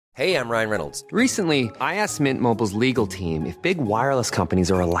Hey, I'm Ryan Reynolds. Recently, I asked Mint Mobile's legal team if big wireless companies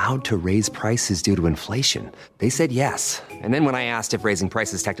are allowed to raise prices due to inflation. They said yes. And then when I asked if raising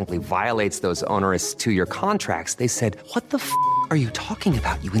prices technically violates those onerous two-year contracts, they said, "What the f*** are you talking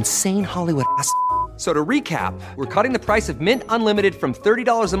about, you insane Hollywood ass f-?" So to recap, we're cutting the price of Mint Unlimited from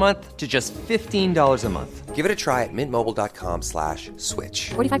 $30 a month to just $15 a month. Give it a try at mintmobile.com/switch.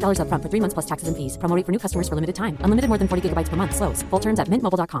 $45 up front for 3 months plus taxes and fees. Promo rate for new customers for limited time. Unlimited more than 40 gigabytes per month. Slows full terms at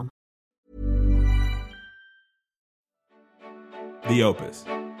mintmobile.com. The Opus,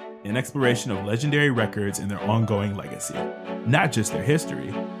 an exploration of legendary records and their ongoing legacy. Not just their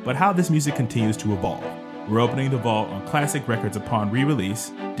history, but how this music continues to evolve. We're opening the vault on classic records upon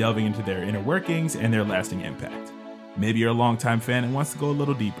re-release, delving into their inner workings and their lasting impact. Maybe you're a longtime fan and wants to go a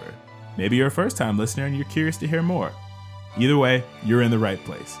little deeper. Maybe you're a first-time listener and you're curious to hear more. Either way, you're in the right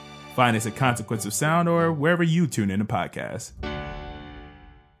place. Find us at Consequence of Sound or wherever you tune in to podcasts.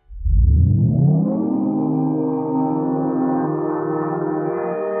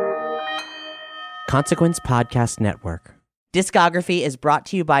 Consequence Podcast Network. Discography is brought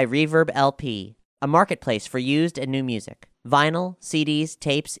to you by Reverb LP, a marketplace for used and new music. Vinyl, CDs,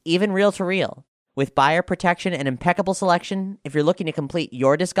 tapes, even reel-to-reel. With buyer protection and impeccable selection, if you're looking to complete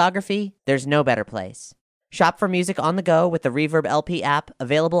your discography, there's no better place. Shop for music on the go with the Reverb LP app,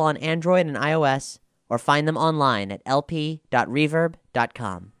 available on Android and iOS, or find them online at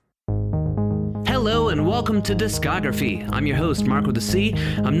lp.reverb.com. Hello and welcome to Discography. I'm your host, Mark with a C.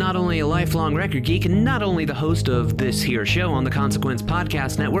 I'm not only a lifelong record geek and not only the host of this here show on the Consequence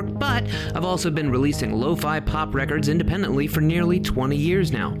Podcast Network, but I've also been releasing lo-fi pop records independently for nearly 20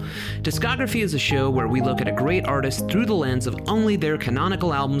 years now. Discography is a show where we look at a great artist through the lens of only their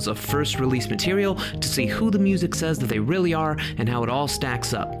canonical albums of first release material to see who the music says that they really are and how it all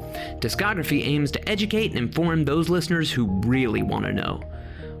stacks up. Discography aims to educate and inform those listeners who really want to know.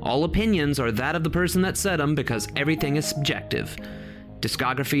 All opinions are that of the person that said them because everything is subjective.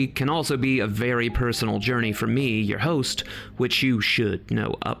 Discography can also be a very personal journey for me, your host, which you should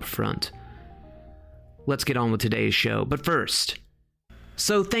know up front. Let's get on with today's show, but first...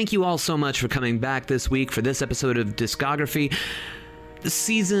 So thank you all so much for coming back this week for this episode of Discography.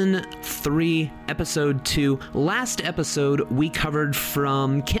 Season 3, Episode 2. Last episode, we covered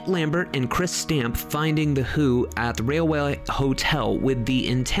from Kit Lambert and Chris Stamp finding The Who at the Railway Hotel with the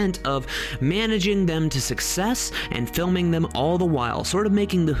intent of managing them to success and filming them all the while, sort of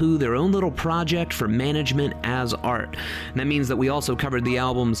making The Who their own little project for management as art. And that means that we also covered the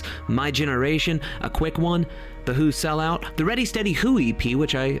albums My Generation, a quick one, The Who Sellout, the Ready Steady Who EP,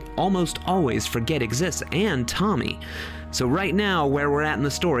 which I almost always forget exists, and Tommy. So right now, where we're at in the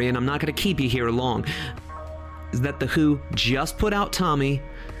story, and I'm not going to keep you here long, is that The Who just put out Tommy.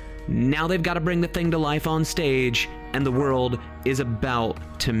 Now they've got to bring the thing to life on stage, and the world is about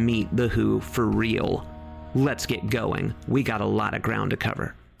to meet The Who for real. Let's get going. We got a lot of ground to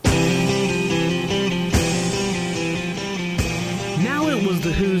cover. Now it was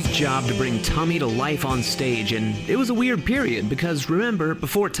The Who's job to bring Tommy to life on stage, and it was a weird period because, remember,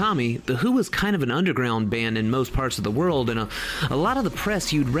 before Tommy, The Who was kind of an underground band in most parts of the world, and a lot of the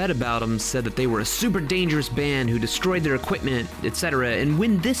press you'd read about them said that they were a super dangerous band who destroyed their equipment, etc. And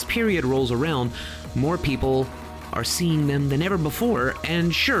when this period rolls around, more people are seeing them than ever before,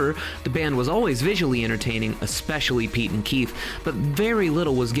 and sure, the band was always visually entertaining, especially Pete and Keith, but very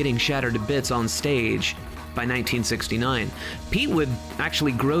little was getting shattered to bits on stage. By 1969, Pete would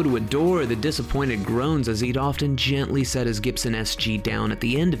actually grow to adore the disappointed groans as he'd often gently set his Gibson SG down at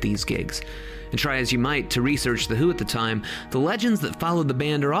the end of these gigs. And try as you might to research The Who at the time, the legends that followed the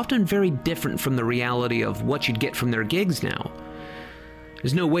band are often very different from the reality of what you'd get from their gigs now.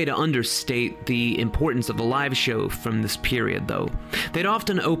 There's no way to understate the importance of the live show from this period, though. They'd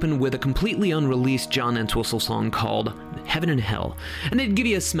often open with a completely unreleased John Entwistle song called Heaven and Hell, and they'd give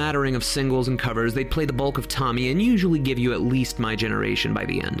you a smattering of singles and covers. They'd play the bulk of Tommy and usually give you at least My Generation by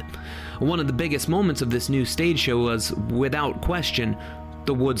the end. One of the biggest moments of this new stage show was, without question,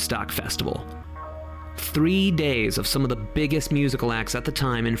 the Woodstock Festival. 3 days of some of the biggest musical acts at the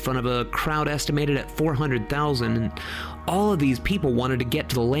time in front of a crowd estimated at 400,000, and all of these people wanted to get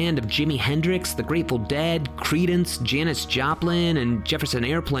to the land of Jimi Hendrix, the Grateful Dead, Creedence, Janis Joplin, and Jefferson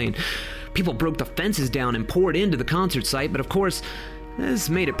Airplane. People broke the fences down and poured into the concert site, but of course, this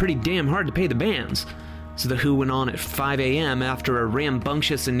made it pretty damn hard to pay the bands. So The Who went on at 5 a.m. after a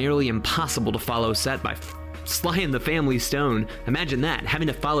rambunctious and nearly impossible to follow set by Sly and the Family Stone. Imagine that, having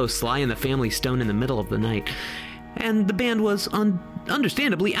to follow Sly and the Family Stone in the middle of the night. And the band was,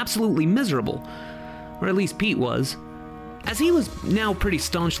 understandably, absolutely miserable. Or at least Pete was. As he was now pretty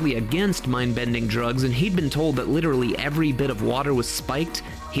staunchly against mind-bending drugs, and he'd been told that literally every bit of water was spiked,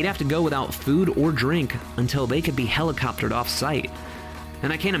 he'd have to go without food or drink until they could be helicoptered off-site.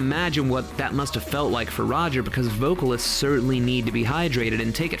 And I can't imagine what that must have felt like for Roger, because vocalists certainly need to be hydrated,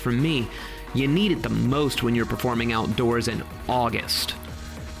 and take it from me, you need it the most when you're performing outdoors in August.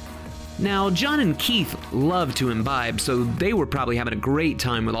 Now, John and Keith love to imbibe, so they were probably having a great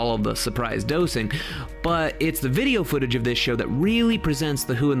time with all of the surprise dosing, but it's the video footage of this show that really presents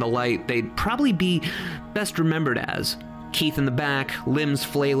The Who in the light they'd probably be best remembered as. Keith in the back, limbs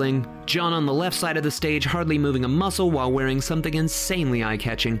flailing, John on the left side of the stage hardly moving a muscle while wearing something insanely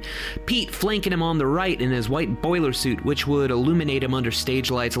eye-catching, Pete flanking him on the right in his white boiler suit, which would illuminate him under stage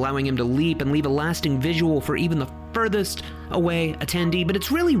lights, allowing him to leap and leave a lasting visual for even the furthest away attendee. But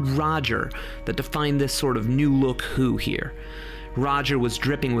it's really Roger that defined this sort of new look Who here. Roger was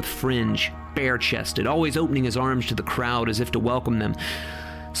dripping with fringe, bare-chested, always opening his arms to the crowd as if to welcome them,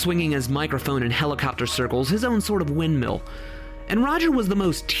 swinging his microphone in helicopter circles, his own sort of windmill. And Roger was the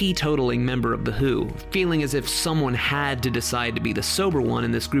most teetotaling member of The Who, feeling as if someone had to decide to be the sober one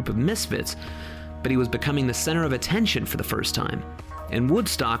in this group of misfits, but he was becoming the center of attention for the first time. And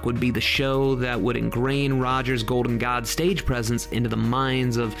Woodstock would be the show that would ingrain Roger's Golden God stage presence into the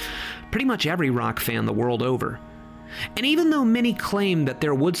minds of pretty much every rock fan the world over. And even though many claim that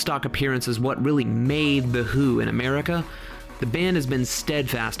their Woodstock appearance is what really made The Who in America, the band has been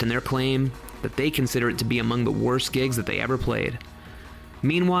steadfast in their claim that they consider it to be among the worst gigs that they ever played.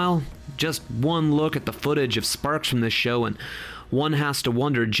 Meanwhile, just one look at the footage of sparks from this show, and one has to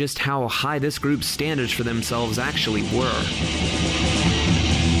wonder just how high this group's standards for themselves actually were.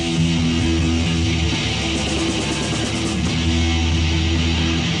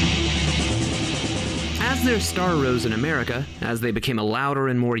 As their star rose in America, as they became a louder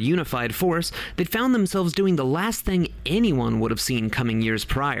and more unified force, they'd found themselves doing the last thing anyone would have seen coming years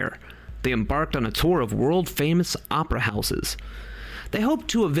prior. They embarked on a tour of world-famous opera houses. They hoped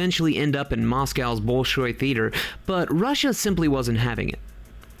to eventually end up in Moscow's Bolshoi Theater, but Russia simply wasn't having it.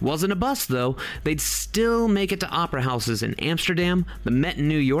 Wasn't a bust, though. They'd still make it to opera houses in Amsterdam, the Met in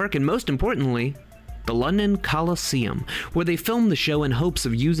New York, and most importantly, the London Coliseum, where they filmed the show in hopes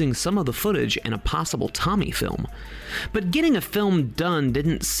of using some of the footage in a possible Tommy film. But getting a film done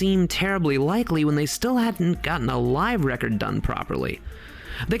didn't seem terribly likely when they still hadn't gotten a live record done properly.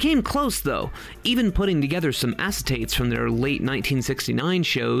 They came close, though, even putting together some acetates from their late 1969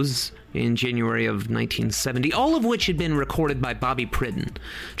 shows in January of 1970, all of which had been recorded by Bobby Pridden.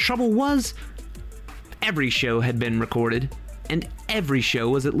 Trouble was, every show had been recorded, and every show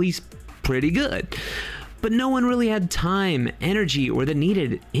was at least pretty good. But no one really had time, energy, or the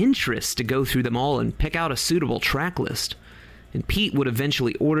needed interest to go through them all and pick out a suitable track list. And Pete would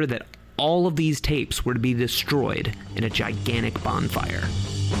eventually order that all of these tapes were to be destroyed in a gigantic bonfire.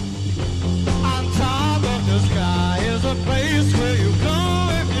 On top of the sky is a place where you go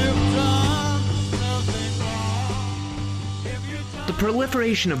if you've done something wrong. The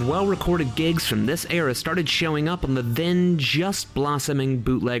proliferation of well-recorded gigs from this era started showing up on the then just blossoming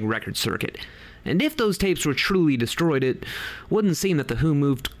bootleg record circuit. And if those tapes were truly destroyed, it wouldn't seem that The Who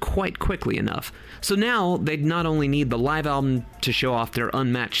moved quite quickly enough. So now they'd not only need the live album to show off their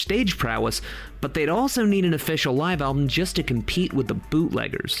unmatched stage prowess, but they'd also need an official live album just to compete with the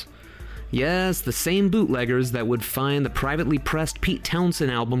bootleggers. Yes, the same bootleggers that would find the privately pressed Pete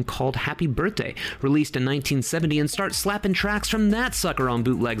Townshend album called Happy Birthday, released in 1970, and start slapping tracks from that sucker on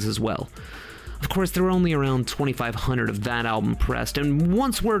bootlegs as well. Of course, there were only around 2,500 of that album pressed, and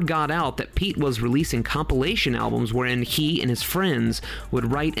once word got out that Pete was releasing compilation albums wherein he and his friends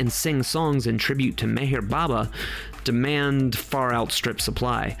would write and sing songs in tribute to Meher Baba, demand far outstripped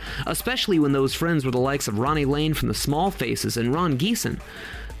supply, especially when those friends were the likes of Ronnie Lane from the Small Faces and Ron Geeson.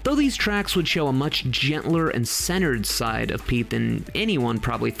 Though these tracks would show a much gentler and centered side of Pete than anyone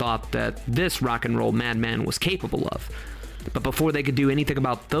probably thought that this rock and roll madman was capable of. But before they could do anything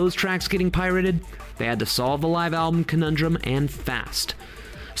about those tracks getting pirated, they had to solve the live album conundrum, and fast.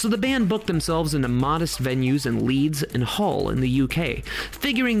 So the band booked themselves into modest venues in Leeds and Hull in the UK,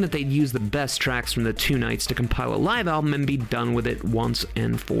 figuring that they'd use the best tracks from the two nights to compile a live album and be done with it once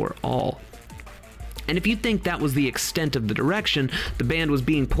and for all. And if you think that was the extent of the direction the band was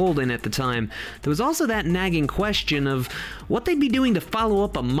being pulled in at the time, there was also that nagging question of what they'd be doing to follow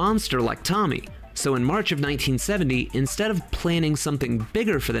up a monster like Tommy. So in March of 1970, instead of planning something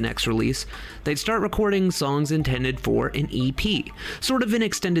bigger for the next release, they'd start recording songs intended for an EP, sort of an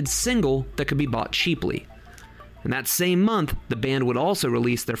extended single that could be bought cheaply. And that same month, the band would also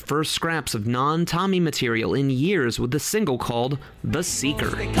release their first scraps of non-Tommy material in years with the single called The Seeker.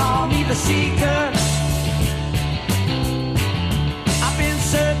 They call me the Seeker.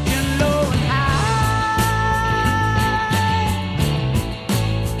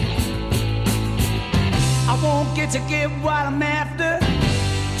 won't get to get what I'm after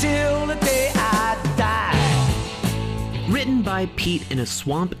till the day I die. Written by Pete in a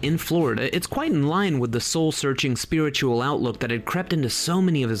swamp in Florida, it's quite in line with the soul-searching spiritual outlook that had crept into so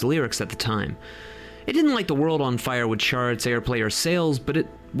many of his lyrics at the time. It didn't light the world on fire with charts, airplay, or sales, but it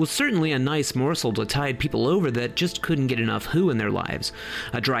was certainly a nice morsel to tide people over that just couldn't get enough Who in their lives.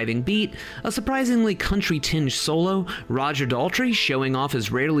 A driving beat, a surprisingly country-tinged solo, Roger Daltrey showing off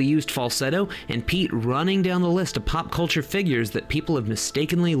his rarely used falsetto, and Pete running down the list of pop culture figures that people have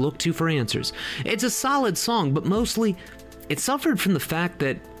mistakenly looked to for answers. It's a solid song, but mostly, it suffered from the fact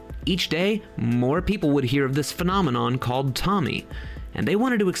that each day, more people would hear of this phenomenon called Tommy, and they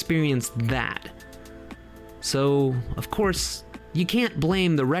wanted to experience that. So, of course, you can't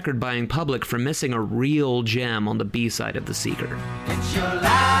blame the record-buying public for missing a real gem on the B-side of The Seeker. It's your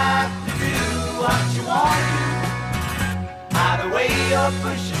life to do what you want to. Either way or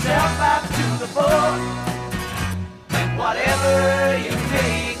push yourself out to the floor. And whatever you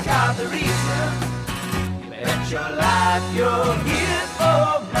make of the reason, you bet your life you're here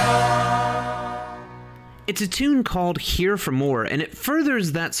for more. It's a tune called Here for More, and it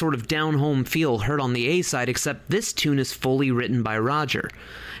furthers that sort of down-home feel heard on the A-side, except this tune is fully written by Roger.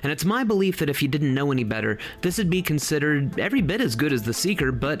 And it's my belief that if you didn't know any better, this would be considered every bit as good as The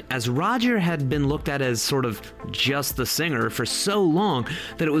Seeker, but as Roger had been looked at as sort of just the singer for so long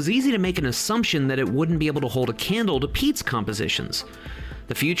that it was easy to make an assumption that it wouldn't be able to hold a candle to Pete's compositions.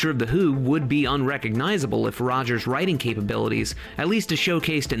 The future of The Who would be unrecognizable if Roger's writing capabilities, at least as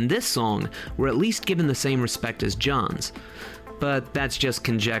showcased in this song, were at least given the same respect as John's. But that's just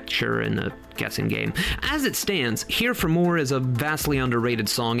conjecture and a guessing game. As it stands, Here for More is a vastly underrated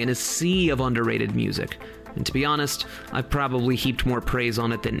song in a sea of underrated music. And to be honest, I've probably heaped more praise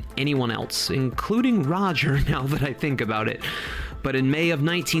on it than anyone else, including Roger now that I think about it. But in May of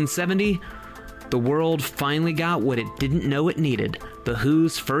 1970, the world finally got what it didn't know it needed: The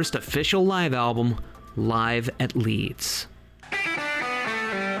Who's first official live album, Live at Leeds.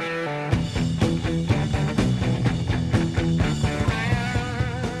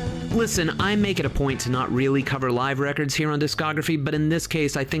 Listen, I make it a point to not really cover live records here on Discography, but in this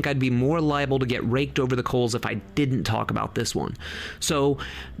case, I think I'd be more liable to get raked over the coals if I didn't talk about this one. So,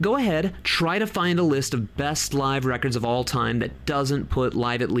 go ahead, try to find a list of best live records of all time that doesn't put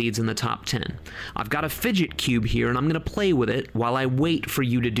Live at Leeds in the top 10. I've got a fidget cube here, and I'm going to play with it while I wait for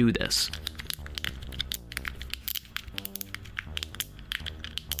you to do this.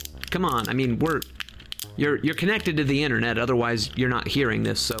 Come on, I mean, you're connected to the internet, otherwise you're not hearing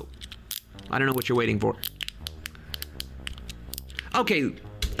this, so I don't know what you're waiting for. Okay,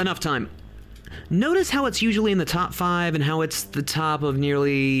 enough time. Notice how it's usually in the top 5 and how it's the top of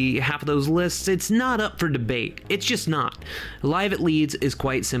nearly half of those lists. It's not up for debate. It's just not. Live at Leeds is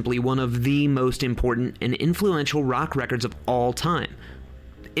quite simply one of the most important and influential rock records of all time.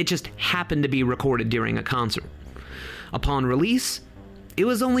 It just happened to be recorded during a concert. Upon release, it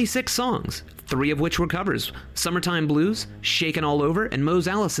was only 6 songs, 3 of which were covers: Summertime Blues, Shakin' All Over, and Mose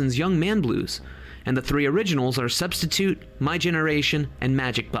Allison's Young Man Blues. And the 3 originals are Substitute, My Generation, and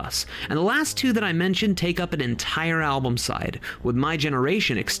Magic Bus. And the last 2 that I mentioned take up an entire album side, with My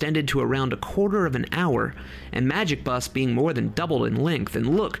Generation extended to around a quarter of an hour, and Magic Bus being more than doubled in length.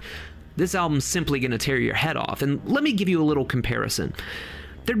 And look, this album's simply gonna tear your head off. And let me give you a little comparison.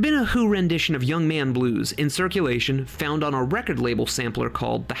 There'd been a Who rendition of Young Man Blues in circulation, found on a record label sampler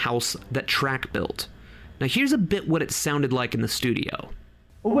called The House That Track Built. Now here's a bit what it sounded like in the studio.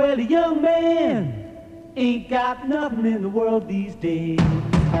 Well, a young man ain't got nothing in the world these days.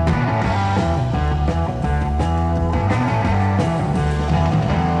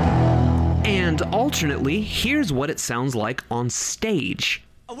 And alternately, here's what it sounds like on stage.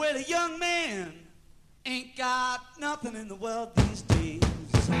 Well, a young man ain't got nothing in the world these days.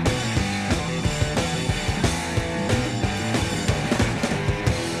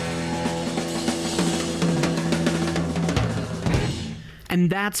 And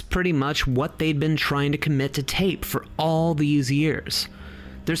that's pretty much what they'd been trying to commit to tape for all these years.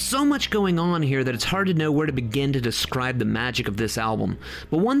 There's so much going on here that it's hard to know where to begin to describe the magic of this album.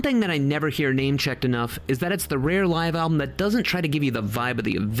 But one thing that I never hear name-checked enough is that it's the rare live album that doesn't try to give you the vibe of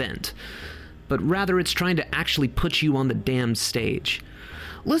the event, but rather it's trying to actually put you on the damn stage.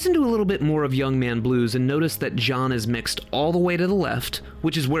 Listen to a little bit more of Young Man Blues and notice that John is mixed all the way to the left,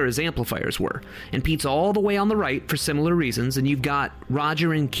 which is where his amplifiers were, and Pete's all the way on the right for similar reasons, and you've got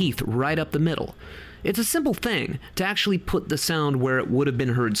Roger and Keith right up the middle. It's a simple thing to actually put the sound where it would have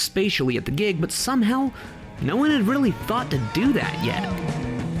been heard spatially at the gig, but somehow no one had really thought to do that yet.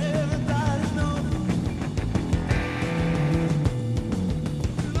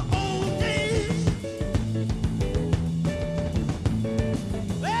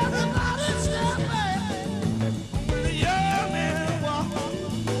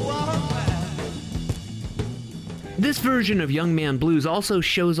 version of Young Man Blues also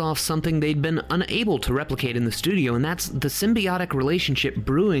shows off something they'd been unable to replicate in the studio, and that's the symbiotic relationship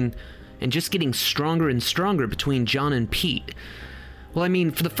brewing and just getting stronger and stronger between John and Pete. Well, I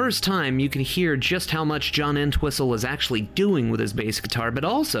mean, for the first time, you can hear just how much John Entwistle is actually doing with his bass guitar, but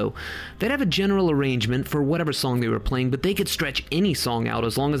also, they'd have a general arrangement for whatever song they were playing, but they could stretch any song out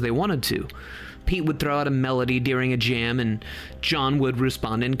as long as they wanted to. Pete would throw out a melody during a jam, and John would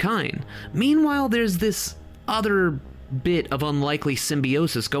respond in kind. Meanwhile, there's this other bit of unlikely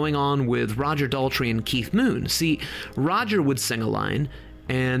symbiosis going on with Roger Daltrey and Keith Moon. See, Roger would sing a line,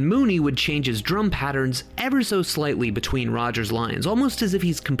 and Mooney would change his drum patterns ever so slightly between Roger's lines, almost as if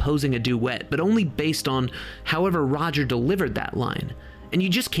he's composing a duet, but only based on however Roger delivered that line. And you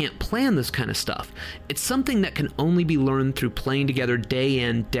just can't plan this kind of stuff. It's something that can only be learned through playing together day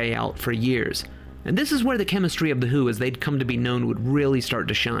in, day out for years. And this is where the chemistry of The Who, as they'd come to be known, would really start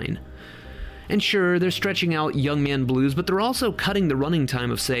to shine. And sure, they're stretching out Young Man Blues, but they're also cutting the running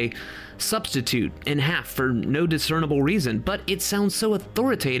time of, say, Substitute in half for no discernible reason, but it sounds so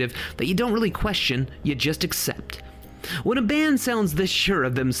authoritative that you don't really question, you just accept. When a band sounds this sure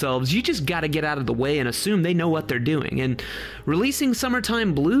of themselves, you just gotta get out of the way and assume they know what they're doing, and releasing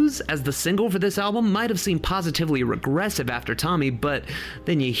Summertime Blues as the single for this album might have seemed positively regressive after Tommy, but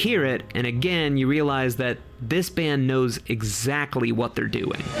then you hear it, and again you realize that this band knows exactly what they're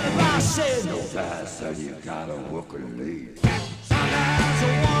doing.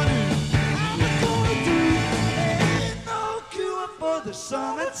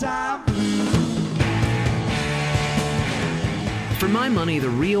 For my money, the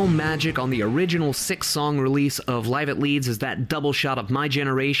real magic on the original 6-song release of Live at Leeds is that double shot of My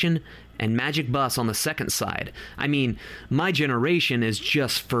Generation and Magic Bus on the second side. I mean, My Generation is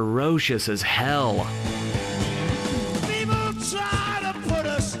just ferocious as hell. People try to put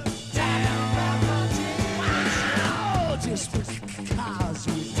us down, wow, just because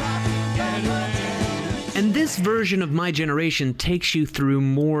we And this version of My Generation takes you through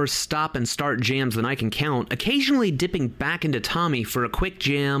more stop and start jams than I can count, occasionally dipping back into Tommy for a quick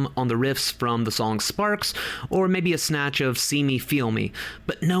jam on the riffs from the song Sparks, or maybe a snatch of See Me, Feel Me,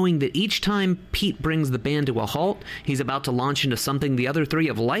 but knowing that each time Pete brings the band to a halt, he's about to launch into something the other three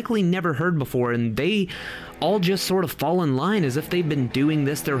have likely never heard before, and they all just sort of fall in line as if they've been doing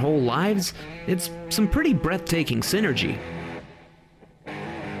this their whole lives. It's some pretty breathtaking synergy.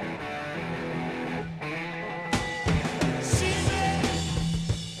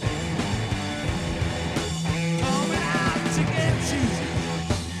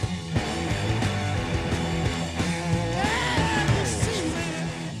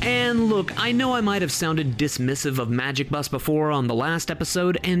 And look, I know I might have sounded dismissive of Magic Bus before on the last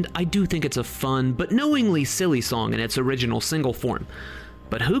episode, and I do think it's a fun, but knowingly silly song in its original single form.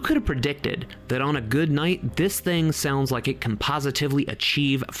 But who could have predicted that on a good night, this thing sounds like it can positively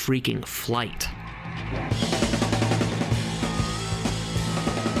achieve freaking flight?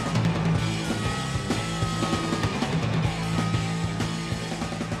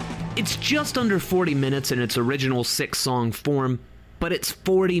 It's just under 40 minutes in its original 6-song form, but it's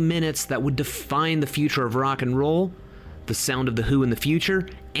 40 minutes that would define the future of rock and roll, the sound of The Who in the future,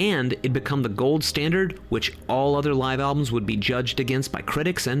 and it'd become the gold standard which all other live albums would be judged against by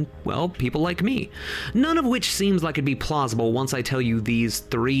critics and, well, people like me. None of which seems like it'd be plausible once I tell you these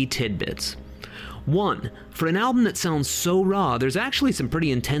 3 tidbits. 1. For an album that sounds so raw, there's actually some pretty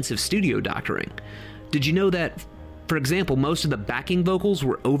intensive studio doctoring. Did you know that, for example, most of the backing vocals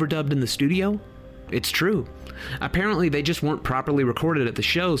were overdubbed in the studio? It's true. Apparently they just weren't properly recorded at the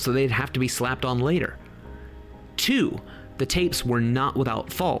show, so they'd have to be slapped on later. 2. The tapes were not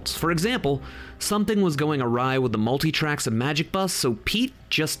without faults. For example, something was going awry with the multi-tracks of Magic Bus, so Pete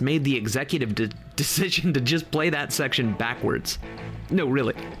just made the executive decision to just play that section backwards. No,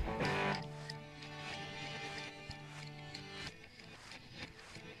 really.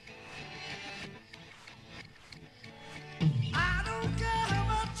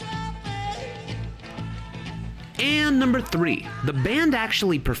 And number 3, the band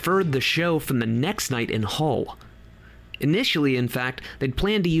actually preferred the show from the next night in Hull. Initially, in fact, they'd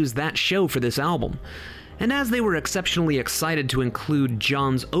planned to use that show for this album. And as they were exceptionally excited to include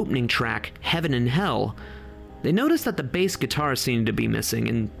John's opening track, Heaven and Hell, they noticed that the bass guitar seemed to be missing,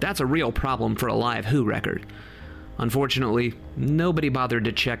 and that's a real problem for a live Who record. Unfortunately, nobody bothered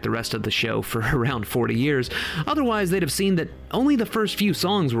to check the rest of the show for around 40 years, otherwise they'd have seen that only the first few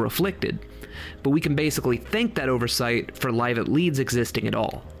songs were afflicted. But we can basically thank that oversight for Live at Leeds existing at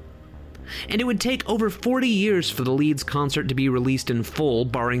all. And it would take over 40 years for the Leeds concert to be released in full,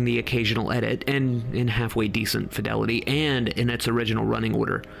 barring the occasional edit, and in halfway decent fidelity, and in its original running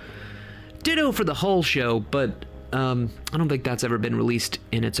order. Ditto for the Hull show, but I don't think that's ever been released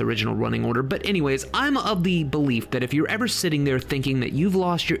in its original running order. But anyways, I'm of the belief that if you're ever sitting there thinking that you've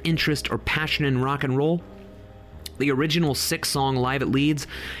lost your interest or passion in rock and roll, the original 6-song Live at Leeds,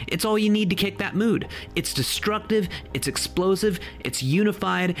 it's all you need to kick that mood. It's destructive, it's explosive, it's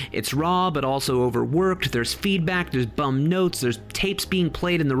unified, it's raw but also overworked, there's feedback, there's bum notes, there's tapes being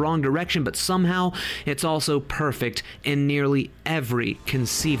played in the wrong direction, but somehow it's also perfect in nearly every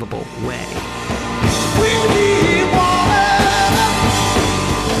conceivable way. We need water,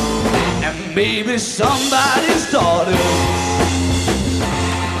 and maybe somebody's daughter.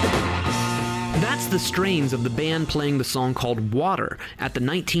 That's the strains of the band playing the song called Water at the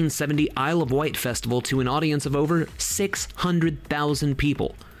 1970 Isle of Wight Festival to an audience of over 600,000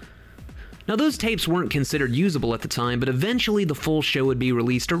 people. Now, those tapes weren't considered usable at the time, but eventually the full show would be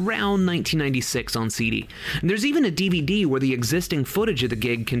released around 1996 on CD. And there's even a DVD where the existing footage of the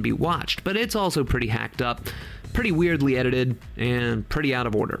gig can be watched, but it's also pretty hacked up, pretty weirdly edited, and pretty out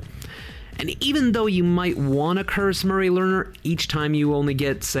of order. And even though you might want to curse Murray Lerner each time you only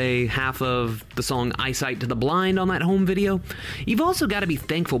get, say, half of the song Eyesight to the Blind on that home video, you've also got to be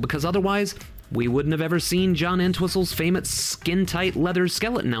thankful because otherwise we wouldn't have ever seen John Entwistle's famous skin-tight leather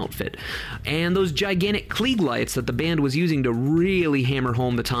skeleton outfit, and those gigantic Klieg lights that the band was using to really hammer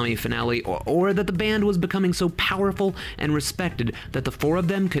home the Tommy finale, or that the band was becoming so powerful and respected that the four of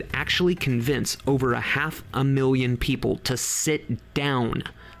them could actually convince over 500,000 people to sit down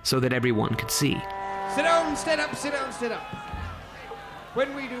so that everyone could see. Sit down, stand up, sit down, stand up.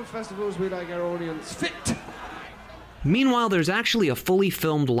 When we do festivals, we like our audience fit. Meanwhile, there's actually a fully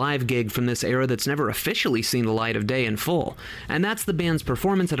filmed live gig from this era that's never officially seen the light of day in full, and that's the band's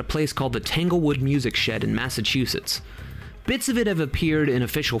performance at a place called the Tanglewood Music Shed in Massachusetts. Bits of it have appeared in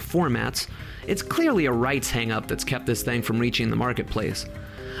official formats. It's clearly a rights hang-up that's kept this thing from reaching the marketplace.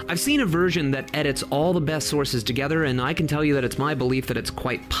 I've seen a version that edits all the best sources together, and I can tell you that it's my belief that it's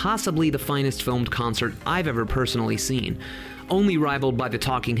quite possibly the finest filmed concert I've ever personally seen. Only rivaled by the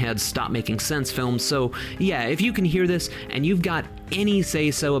Talking Heads' Stop Making Sense films, so yeah, if you can hear this and you've got any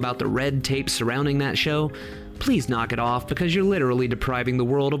say-so about the red tape surrounding that show, please knock it off because you're literally depriving the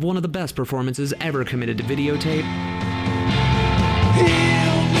world of one of the best performances ever committed to videotape.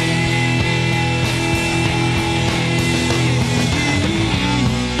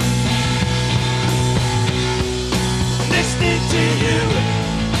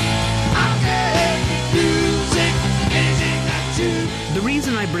 The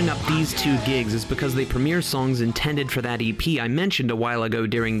reason I bring up these two gigs is because they premiere songs intended for that EP I mentioned a while ago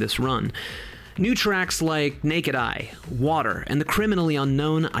during this run. New tracks like Naked Eye, Water, and the criminally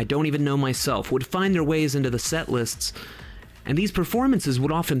unknown I Don't Even Know Myself would find their ways into the set lists, and these performances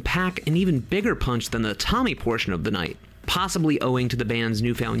would often pack an even bigger punch than the Tommy portion of the night, possibly owing to the band's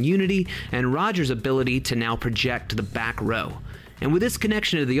newfound unity and Roger's ability to now project to the back row. And with this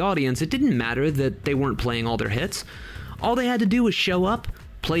connection to the audience, it didn't matter that they weren't playing all their hits. All they had to do was show up,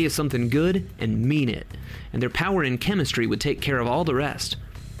 play you something good, and mean it. And their power and chemistry would take care of all the rest.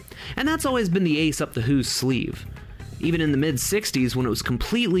 And that's always been the ace up the Who's sleeve. Even in the mid-60s, when it was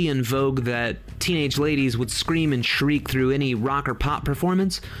completely in vogue that teenage ladies would scream and shriek through any rock or pop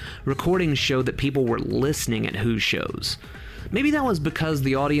performance, recordings showed that people were listening at Who shows. Maybe that was because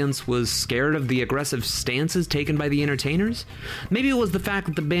the audience was scared of the aggressive stances taken by the entertainers? Maybe it was the fact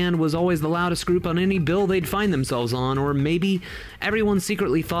that the band was always the loudest group on any bill they'd find themselves on, or maybe everyone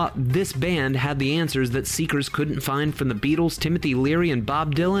secretly thought this band had the answers that seekers couldn't find from the Beatles, Timothy Leary, and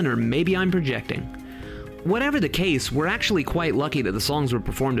Bob Dylan, or maybe I'm projecting. Whatever the case, we're actually quite lucky that the songs were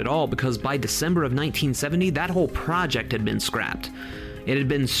performed at all, because by December of 1970, that whole project had been scrapped. It had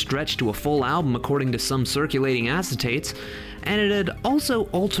been stretched to a full album according to some circulating acetates, and it had also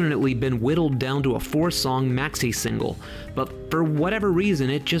alternately been whittled down to a 4-song maxi single, but for whatever reason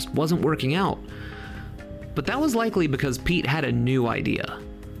it just wasn't working out. But that was likely because Pete had a new idea.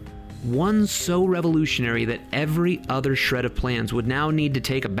 One so revolutionary that every other shred of plans would now need to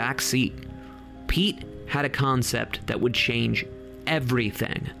take a back seat. Pete had a concept that would change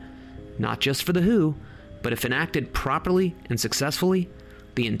everything. Not just for The Who, but if enacted properly and successfully,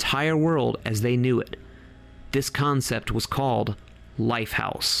 the entire world as they knew it. This concept was called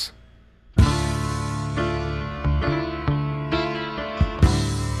Lifehouse.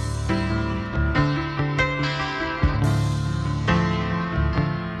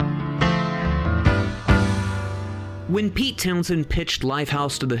 When Pete Townshend pitched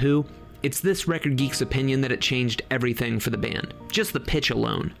Lifehouse to The Who, it's this record geek's opinion that it changed everything for the band, just the pitch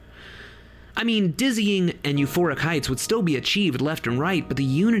alone. I mean, dizzying and euphoric heights would still be achieved left and right, but the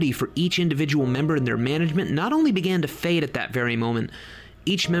unity for each individual member and their management not only began to fade at that very moment,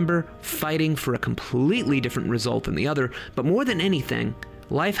 each member fighting for a completely different result than the other, but more than anything,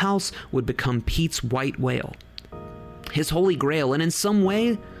 Lifehouse would become Pete's white whale. His holy grail, and in some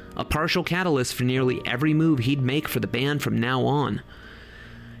way, a partial catalyst for nearly every move he'd make for the band from now on.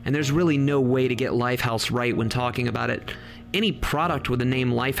 And there's really no way to get Lifehouse right when talking about it. Any product with the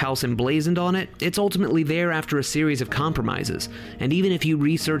name Lifehouse emblazoned on it, it's ultimately there after a series of compromises. And even if you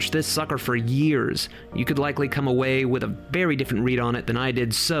research this sucker for years, you could likely come away with a very different read on it than I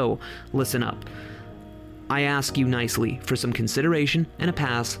did, so listen up. I ask you nicely for some consideration and a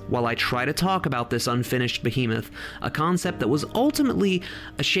pass while I try to talk about this unfinished behemoth, a concept that was ultimately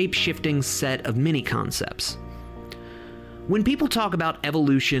a shape-shifting set of mini-concepts. When people talk about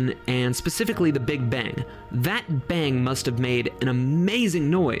evolution, and specifically the Big Bang, that bang must have made an amazing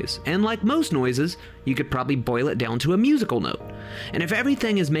noise, and like most noises, you could probably boil it down to a musical note. And if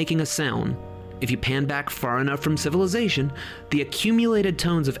everything is making a sound, if you pan back far enough from civilization, the accumulated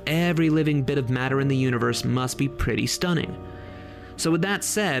tones of every living bit of matter in the universe must be pretty stunning. So with that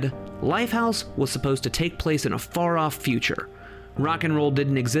said, Lifehouse was supposed to take place in a far-off future. Rock and roll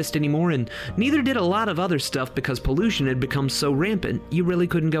didn't exist anymore, and neither did a lot of other stuff because pollution had become so rampant you really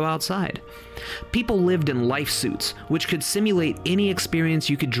couldn't go outside. People lived in life suits, which could simulate any experience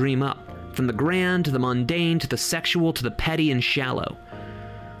you could dream up, from the grand to the mundane to the sexual to the petty and shallow.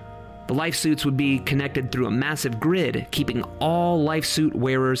 The life suits would be connected through a massive grid, keeping all life suit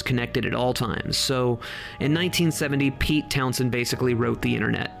wearers connected at all times. So, in 1970, Pete Townshend basically wrote the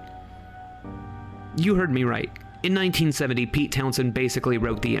internet. You heard me right. In 1970, Pete Townshend basically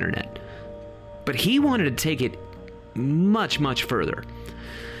wrote the internet. But he wanted to take it much, much further.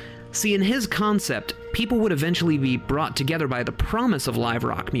 See, in his concept, people would eventually be brought together by the promise of live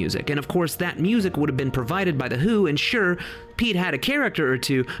rock music, and of course that music would have been provided by The Who, and sure, Pete had a character or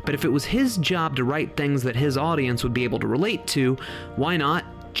two, but if it was his job to write things that his audience would be able to relate to, why not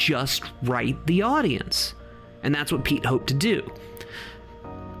just write the audience? And that's what Pete hoped to do.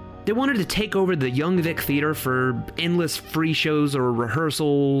 They wanted to take over the Young Vic Theater for endless free shows or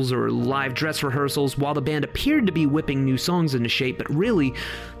rehearsals or live dress rehearsals while the band appeared to be whipping new songs into shape, but really,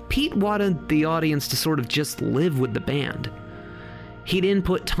 Pete wanted the audience to sort of just live with the band. He'd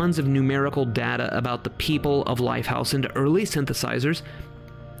input tons of numerical data about the people of Lifehouse into early synthesizers,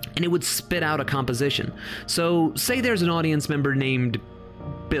 and it would spit out a composition. So, say there's an audience member named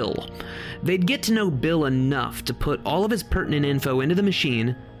Bill. They'd get to know Bill enough to put all of his pertinent info into the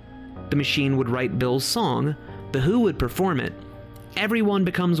machine would write Bill's song, The Who would perform it, everyone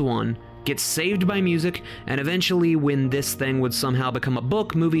becomes one, gets saved by music, and eventually when this thing would somehow become a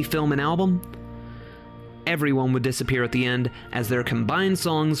book, movie, film, and album, everyone would disappear at the end as their combined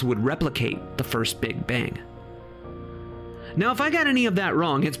songs would replicate the first Big Bang. Now, if I got any of that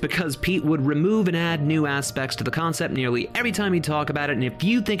wrong, it's because Pete would remove and add new aspects to the concept nearly every time he'd talk about it, and if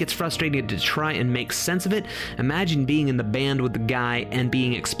you think it's frustrating to try and make sense of it, imagine being in the band with the guy and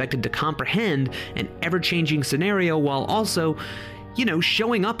being expected to comprehend an ever-changing scenario while also,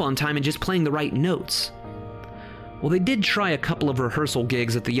 showing up on time and just playing the right notes. Well, they did try a couple of rehearsal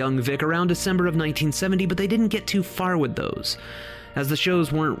gigs at the Young Vic around December of 1970, but they didn't get too far with those. As the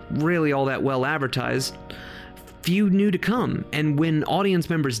shows weren't really all that well advertised, few knew to come, and when audience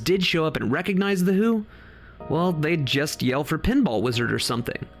members did show up and recognize The Who, well, they'd just yell for Pinball Wizard or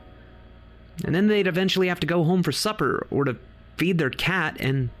something. And then they'd eventually have to go home for supper or to feed their cat,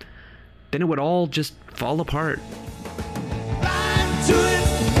 and then it would all just fall apart. Blind to it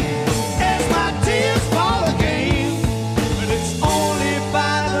as my tears fall again, but it's only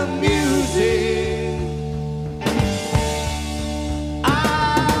by the music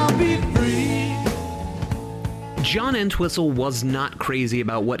I'll be free. John Entwistle was not crazy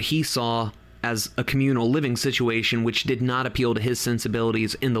about what he saw as a communal living situation which did not appeal to his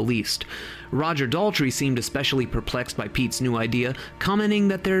sensibilities in the least. Roger Daltrey seemed especially perplexed by Pete's new idea, commenting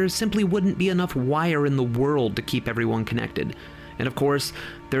that there simply wouldn't be enough wire in the world to keep everyone connected. And of course,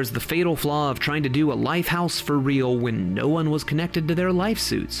 there's the fatal flaw of trying to do a Lifehouse for real when no one was connected to their life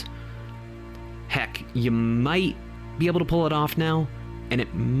suits. Heck, you might be able to pull it off now, and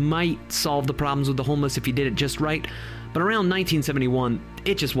it might solve the problems with the homeless if you did it just right, but around 1971,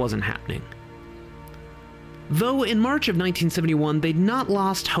 it just wasn't happening. Though in March of 1971, they'd not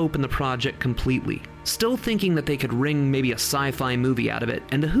lost hope in the project completely, still thinking that they could wring maybe a sci-fi movie out of it,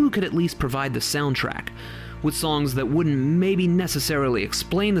 and The Who could at least provide the soundtrack, with songs that wouldn't maybe necessarily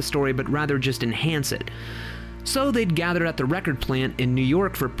explain the story, but rather just enhance it. So they'd gathered at the record plant in New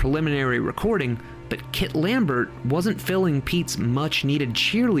York for preliminary recording, but Kit Lambert wasn't filling Pete's much-needed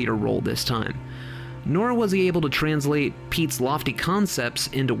cheerleader role this time. Nor was he able to translate Pete's lofty concepts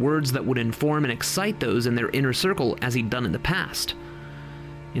into words that would inform and excite those in their inner circle as he'd done in the past.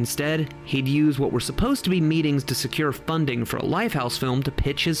 Instead, he'd use what were supposed to be meetings to secure funding for a Lifehouse film to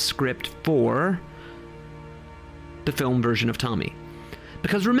pitch his script for the film version of Tommy.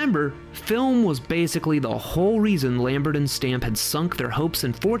 Because remember, film was basically the whole reason Lambert and Stamp had sunk their hopes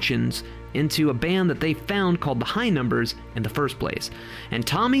and fortunes into a band that they found called the High Numbers in the first place. And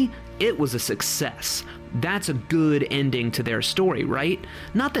Tommy, it was a success. That's a good ending to their story, right?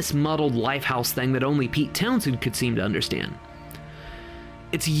 Not this muddled Lifehouse thing that only Pete Townsend could seem to understand.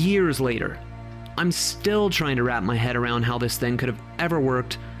 It's years later. I'm still trying to wrap my head around how this thing could have ever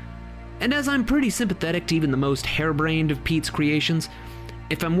worked. And as I'm pretty sympathetic to even the most harebrained of Pete's creations,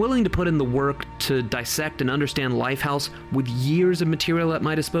 if I'm willing to put in the work to dissect and understand Lifehouse with years of material at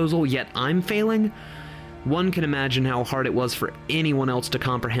my disposal, yet I'm failing, one can imagine how hard it was for anyone else to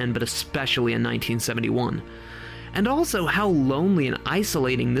comprehend, but especially in 1971. And also how lonely and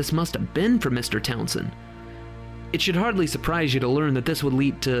isolating this must have been for Mr. Townsend. It should hardly surprise you to learn that this would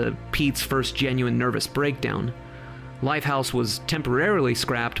lead to Pete's first genuine nervous breakdown. Lifehouse was temporarily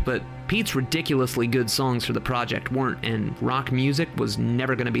scrapped, but Pete's ridiculously good songs for the project weren't, and rock music was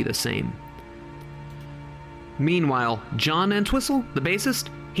never going to be the same. Meanwhile, John Entwistle, the bassist,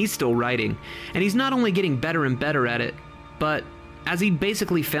 he's still writing, and he's not only getting better and better at it, but as he'd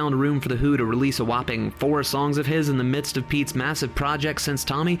basically found room for The Who to release a whopping 4 songs of his in the midst of Pete's massive project since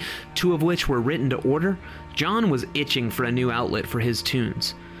Tommy, 2 of which were written to order, John was itching for a new outlet for his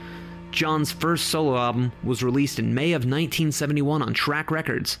tunes. John's first solo album was released in May of 1971 on Track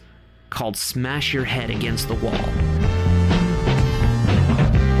Records, called Smash Your Head Against the Wall.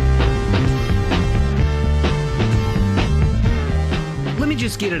 Let me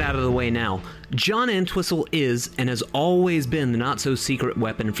just get it out of the way now. John Entwistle is, and has always been, the not-so-secret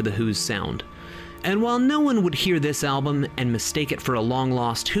weapon for The Who's sound. And while no one would hear this album and mistake it for a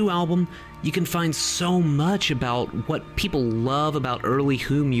long-lost Who album, you can find so much about what people love about early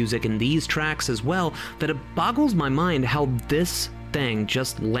Who music in these tracks as well that it boggles my mind how this thing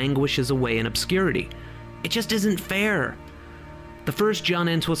just languishes away in obscurity. It just isn't fair. The first John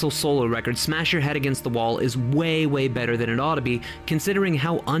Entwistle solo record, Smash Your Head Against the Wall, is way, way better than it ought to be, considering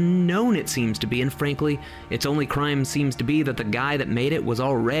how unknown it seems to be, and frankly, its only crime seems to be that the guy that made it was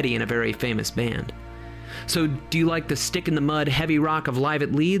already in a very famous band. So, do you like the stick-in-the-mud heavy rock of Live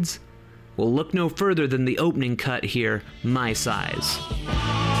at Leeds? Well, look no further than the opening cut here, My Size.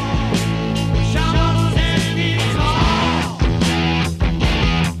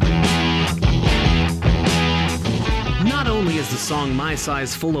 Not only is the song My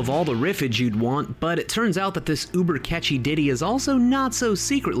Size full of all the riffage you'd want, but it turns out that this uber-catchy ditty is also not so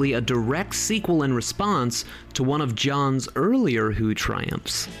secretly a direct sequel and response to one of John's earlier Who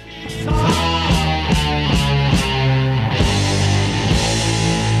triumphs.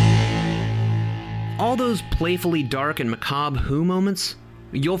 All those playfully dark and macabre Who moments,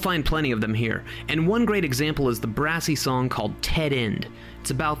 you'll find plenty of them here, and one great example is the brassy song called Ted End. It's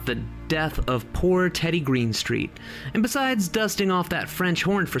about the death of poor Teddy Greenstreet, and besides dusting off that French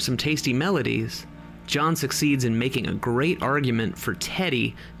horn for some tasty melodies, John succeeds in making a great argument for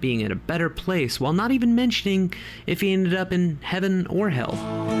Teddy being in a better place while not even mentioning if he ended up in heaven or hell.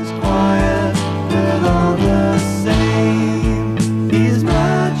 He's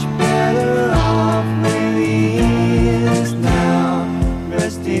much better off where he is now.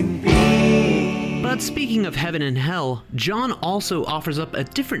 Rest in peace. But speaking of heaven and hell, John also offers up a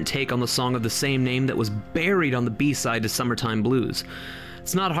different take on the song of the same name that was buried on the B-side to Summertime Blues.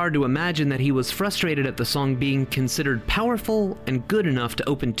 It's not hard to imagine that he was frustrated at the song being considered powerful and good enough to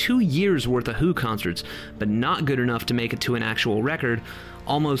open 2 years worth of Who concerts, but not good enough to make it to an actual record,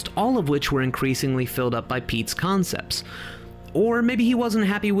 almost all of which were increasingly filled up by Pete's concepts. Or maybe he wasn't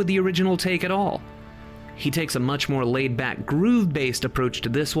happy with the original take at all. He takes a much more laid-back, groove-based approach to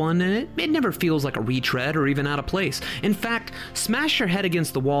this one, and it never feels like a retread or even out of place. In fact, Smash Your Head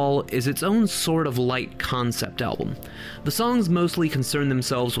Against the Wall is its own sort of light concept album. The songs mostly concern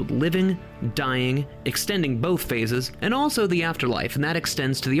themselves with living, dying, extending both phases, and also the afterlife, and that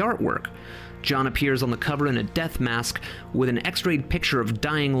extends to the artwork. John appears on the cover in a death mask with an x-rayed picture of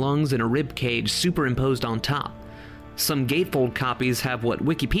dying lungs and a rib cage superimposed on top. Some gatefold copies have what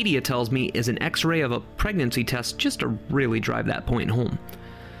Wikipedia tells me is an x-ray of a pregnancy test just to really drive that point home.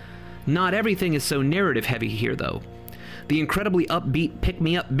 Not everything is so narrative heavy here though. The incredibly upbeat Pick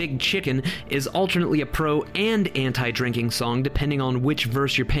Me Up Big Chicken is alternately a pro and anti-drinking song depending on which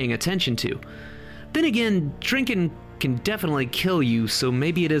verse you're paying attention to. Then again, drinking can definitely kill you, so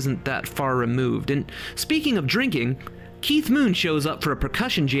maybe it isn't that far removed. And speaking of drinking, Keith Moon shows up for a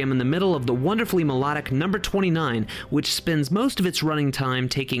percussion jam in the middle of the wonderfully melodic Number 29, which spends most of its running time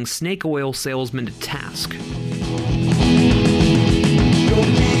taking snake oil salesmen to task.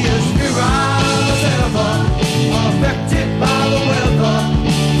 crowds ever, unaffected by the weather.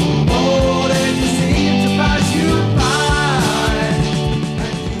 Oh, they just seem to pass you by.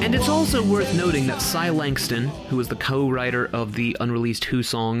 And it's also worth noting that Cy Langston, who was the co-writer of the unreleased Who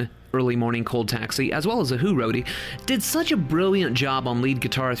song Early Morning Cold Taxi, as well as a Who roadie, did such a brilliant job on lead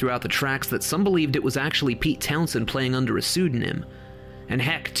guitar throughout the tracks that some believed it was actually Pete Townsend playing under a pseudonym. And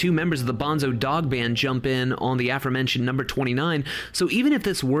heck, 2 members of the Bonzo Dog Band jump in on the aforementioned number 29, so even if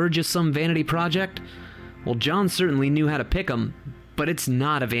this were just some vanity project, well, John certainly knew how to pick 'em, but it's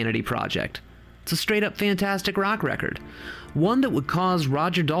not a vanity project. It's a straight-up fantastic rock record. One that would cause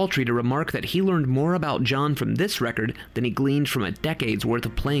Roger Daltrey to remark that he learned more about John from this record than he gleaned from a decade's worth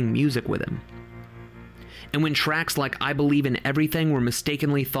of playing music with him. And when tracks like I Believe in Everything were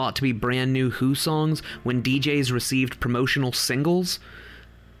mistakenly thought to be brand new Who songs when DJs received promotional singles,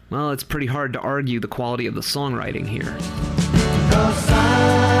 well, it's pretty hard to argue the quality of the songwriting here. 'Cause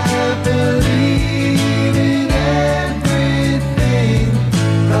I believe in everything,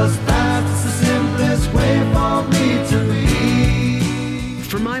 'cause that's the simplest way for me to be.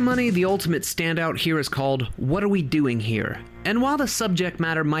 For my money, the ultimate standout here is called What Are We Doing Here? And while the subject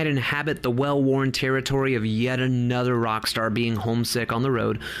matter might inhabit the well-worn territory of yet another rock star being homesick on the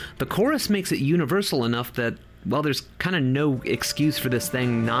road, the chorus makes it universal enough that, well, there's kind of no excuse for this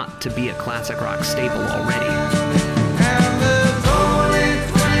thing not to be a classic rock staple already. And there's only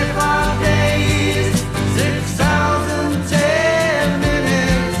 25 days, 6,010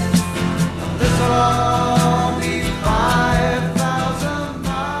 minutes. This'll all be 5,000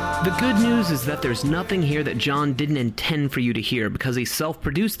 miles. The good news is that there's nothing here that John didn't intend for you to hear because he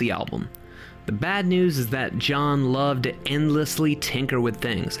self-produced the album. The bad news is that John loved to endlessly tinker with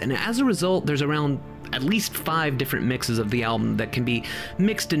things, and as a result, there's around at least 5 different mixes of the album that can be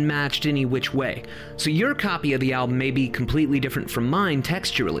mixed and matched any which way. So your copy of the album may be completely different from mine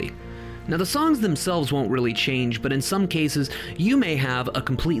texturally. Now, the songs themselves won't really change, but in some cases, you may have a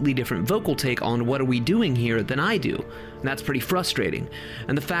completely different vocal take on What Are We Doing Here than I do. And that's pretty frustrating.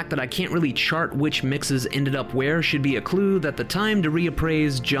 And the fact that I can't really chart which mixes ended up where should be a clue that the time to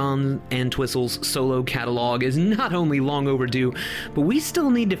reappraise John Entwistle's solo catalog is not only long overdue, but we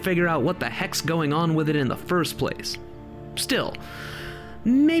still need to figure out what the heck's going on with it in the first place. Still,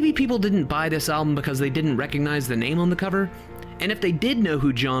 maybe people didn't buy this album because they didn't recognize the name on the cover. And if they did know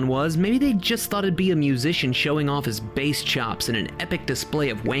who John was, maybe they just thought it'd be a musician showing off his bass chops in an epic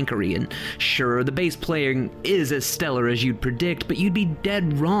display of wankery, and sure, the bass playing is as stellar as you'd predict, but you'd be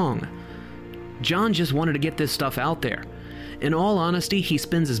dead wrong. John just wanted to get this stuff out there. In all honesty, he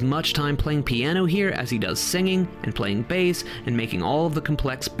spends as much time playing piano here as he does singing and playing bass and making all of the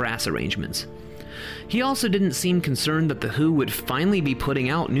complex brass arrangements. He also didn't seem concerned that The Who would finally be putting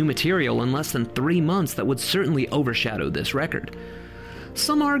out new material in less than 3 months that would certainly overshadow this record.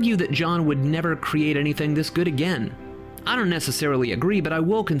 Some argue that John would never create anything this good again. I don't necessarily agree, but I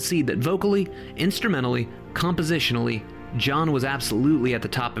will concede that vocally, instrumentally, compositionally, John was absolutely at the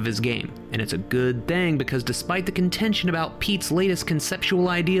top of his game. And it's a good thing because despite the contention about Pete's latest conceptual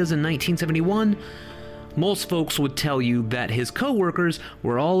ideas in 1971, most folks would tell you that his co-workers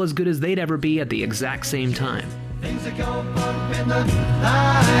were all as good as they'd ever be at the exact same time. Things that go bump in the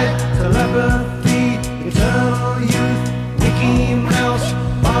night, telepathy, eternal youth, Mickey Mouse,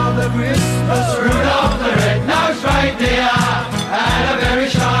 Father Christmas, Rudolph the Red-Nosed Reindeer, and a very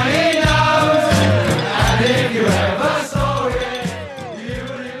shiny nose. And if you ever saw it, you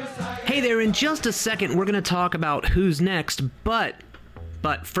would say... Hey there, in just a second we're going to talk about who's next, but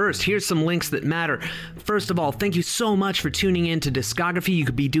first, here's some links that matter. First of all, thank you so much for tuning in to Discography. You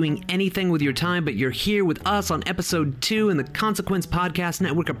could be doing anything with your time, but you're here with us on episode 2, and the Consequence Podcast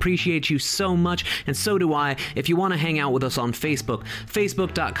Network appreciates you so much, and so do I. If you want to hang out with us on Facebook,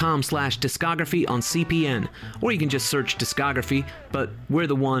 facebook.com/discography on CPN, or you can just search Discography, but we're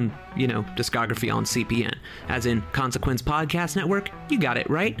the one, Discography on CPN, as in Consequence Podcast Network. You got it,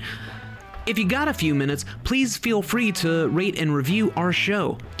 right? If you got a few minutes, please feel free to rate and review our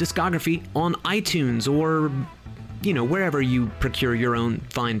show, Discography, on iTunes or, wherever you procure your own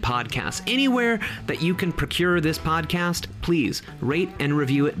fine podcasts. Anywhere that you can procure this podcast, please rate and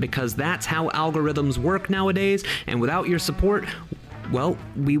review it because that's how algorithms work nowadays, and without your support, well,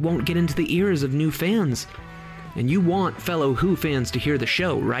 we won't get into the ears of new fans. And you want fellow Who fans to hear the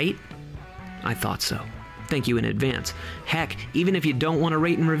show, right? I thought so. Thank you in advance. Heck, even if you don't want to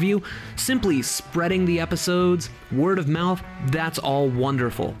rate and review, simply spreading the episodes, word of mouth, that's all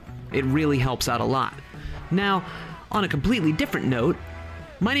wonderful. It really helps out a lot. Now, on a completely different note,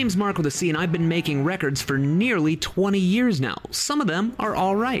 my name's Mark with a C, and I've been making records for nearly 20 years now. Some of them are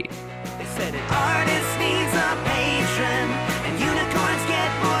all right. They said an artist needs a patron, and unicorns get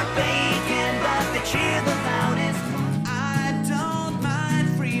more paid.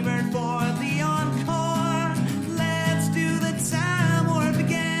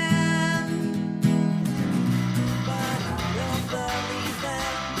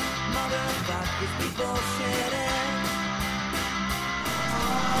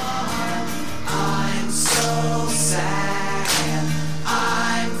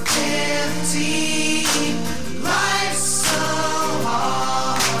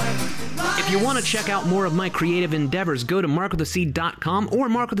 want to check out more of my creative endeavors, go to markwithac.com or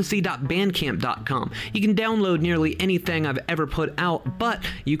markwithac.bandcamp.com. You can download nearly anything I've ever put out, but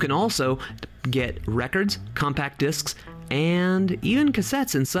you can also get records, compact discs, and even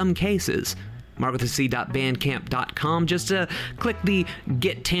cassettes in some cases. markwithac.bandcamp.com, just to click the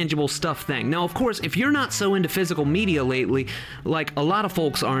Get Tangible Stuff thing. Now, of course, if you're not so into physical media lately, like a lot of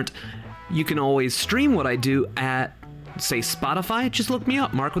folks aren't, you can always stream what I do at, say, Spotify. Just look me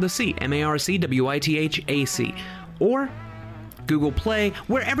up, Mark with a C, MarcWithac, or Google Play.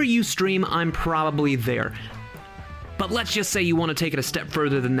 Wherever you stream, I'm probably there. But let's just say you want to take it a step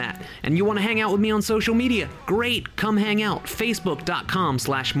further than that, and you want to hang out with me on social media. Great, come hang out.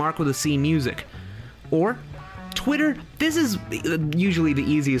 Facebook.com/MarkWithACmusic. Or Twitter. This is usually the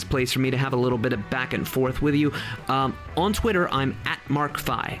easiest place for me to have a little bit of back and forth with you. On Twitter, I'm at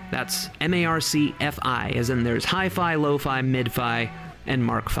MarkFi. That's MarcFi, as in there's hi-fi, lo-fi, mid-fi, and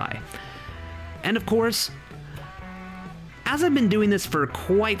MarkFi. And of course, as I've been doing this for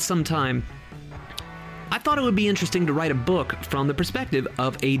quite some time, I thought it would be interesting to write a book from the perspective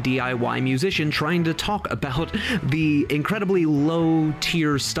of a DIY musician trying to talk about the incredibly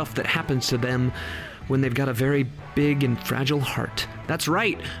low-tier stuff that happens to them when they've got a very big and fragile heart. That's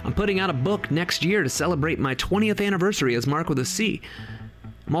right, I'm putting out a book next year to celebrate my 20th anniversary as Mark with a C.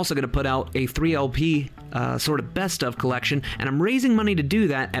 I'm also going to put out a 3LP sort of best of collection, and I'm raising money to do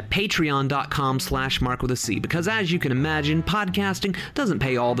that at patreon.com/MarkWithAC, because as you can imagine, podcasting doesn't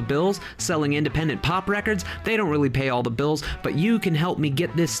pay all the bills. Selling independent pop records, they don't really pay all the bills, but you can help me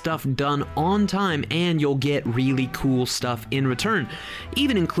get this stuff done on time, and you'll get really cool stuff in return,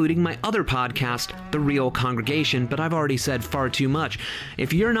 even including my other podcast, The Real Congregation, but I've already said far too much.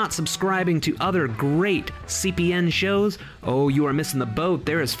 If you're not subscribing to other great CPN shows, oh, you are missing the boat.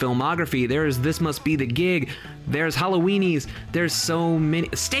 There is Filmography, there is This Must Be the Gig, there's Halloweenies, there's so many.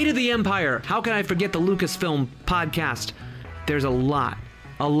 State of the Empire, how can I forget the Lucasfilm podcast? There's a lot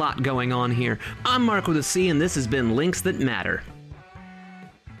going on here. I'm Mark with a C, and this has been Links That Matter.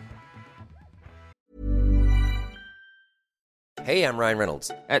 Hey, I'm Ryan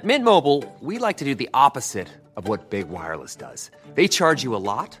Reynolds. At Mint Mobile, we like to do the opposite of what Big Wireless does. They charge you a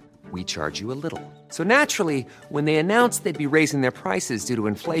lot, we charge you a little. So naturally, when they announced they'd be raising their prices due to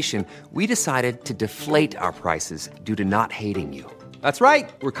inflation, we decided to deflate our prices due to not hating you. That's right.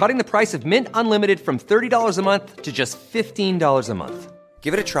 We're cutting the price of Mint Unlimited from $30 a month to just $15 a month.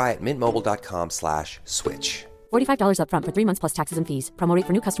 Give it a try at mintmobile.com/switch. $45 up front for 3 months plus taxes and fees. Promo rate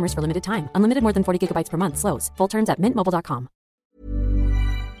for new customers for limited time. Unlimited more than 40 gigabytes per month. Slows full terms at mintmobile.com.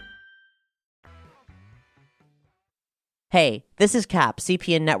 Hey, this is Cap,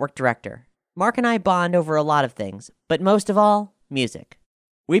 CPN Network Director. Mark and I bond over a lot of things, but most of all, music.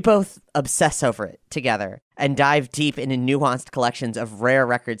 We both obsess over it together and dive deep into nuanced collections of rare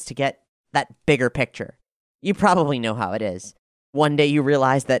records to get that bigger picture. You probably know how it is. One day you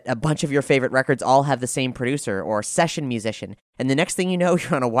realize that a bunch of your favorite records all have the same producer or session musician, and the next thing you know,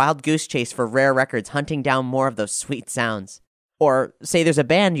 you're on a wild goose chase for rare records hunting down more of those sweet sounds. Or say there's a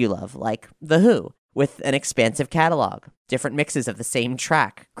band you love, like The Who, with an expansive catalog, different mixes of the same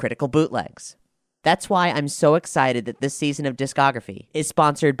track, critical bootlegs. That's why I'm so excited that this season of Discography is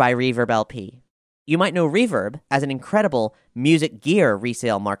sponsored by Reverb LP. You might know Reverb as an incredible music gear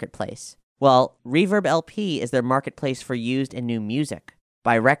resale marketplace. Well, Reverb LP is their marketplace for used and new music.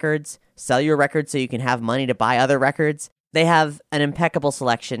 Buy records, sell your records so you can have money to buy other records. They have an impeccable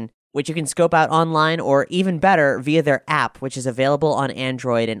selection, which you can scope out online or even better via their app, which is available on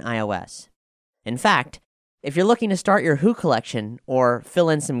Android and iOS. In fact, if you're looking to start your Who collection or fill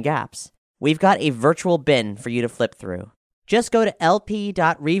in some gaps, we've got a virtual bin for you to flip through. Just go to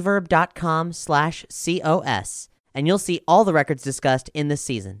lp.reverb.com/COS and you'll see all the records discussed in this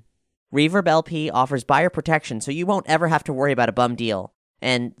season. Reverb LP offers buyer protection so you won't ever have to worry about a bum deal.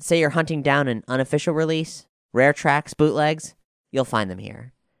 And say you're hunting down an unofficial release, rare tracks, bootlegs, you'll find them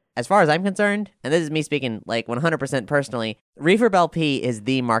here. As far as I'm concerned, and this is me speaking like 100% personally, Reverb LP is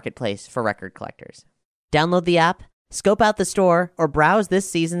the marketplace for record collectors. Download the app, scope out the store, or browse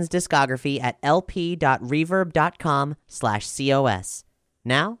this season's discography at lp.reverb.com/COS.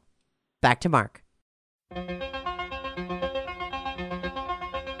 Now, back to Mark.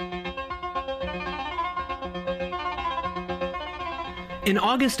 In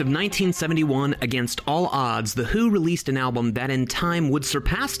August of 1971, against all odds, The Who released an album that in time would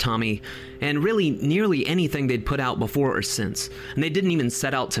surpass Tommy, and really nearly anything they'd put out before or since, and they didn't even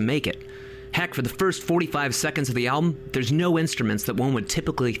set out to make it. Heck, for the first 45 seconds of the album, there's no instruments that one would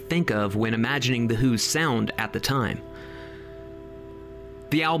typically think of when imagining The Who's sound at the time.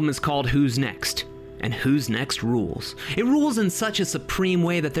 The album is called Who's Next, And Who's Next rules. It rules in such a supreme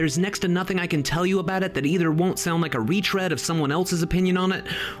way that there's next to nothing I can tell you about it that either won't sound like a retread of someone else's opinion on it,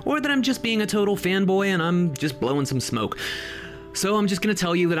 or that I'm just being a total fanboy and I'm just blowing some smoke. So I'm just going to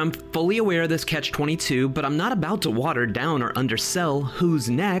tell you that I'm fully aware of this catch-22, but I'm not about to water down or undersell Who's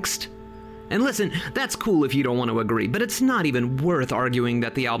Next. And listen, that's cool if you don't want to agree, but it's not even worth arguing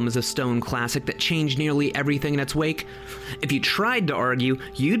that the album is a stone classic that changed nearly everything in its wake. If you tried to argue,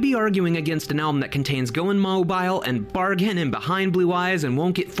 you'd be arguing against an album that contains Goin' Mobile and Bargain and Behind Blue Eyes and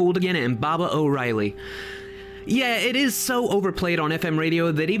Won't Get Fooled Again and Baba O'Reilly. Yeah, it is so overplayed on FM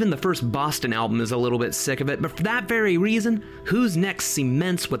radio that even the first Boston album is a little bit sick of it, but for that very reason, Who's Next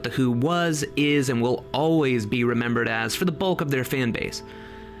cements what The Who was, is, and will always be remembered as for the bulk of their fan base.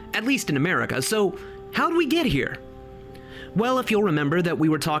 At least in America. So, how'd we get here? Well, if you'll remember that we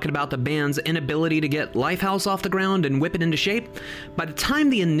were talking about the band's inability to get Lifehouse off the ground and whip it into shape, by the time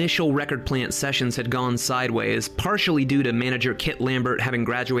the initial record plant sessions had gone sideways, partially due to manager Kit Lambert having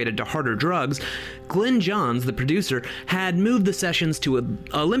graduated to harder drugs, Glenn Johns, the producer, had moved the sessions to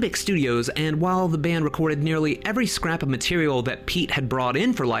Olympic Studios, and while the band recorded nearly every scrap of material that Pete had brought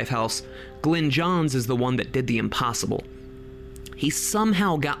in for Lifehouse, Glenn Johns is the one that did the impossible. He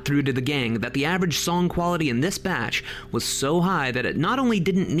somehow got through to the gang that the average song quality in this batch was so high that it not only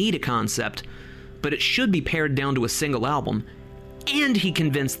didn't need a concept, but it should be pared down to a single album, and he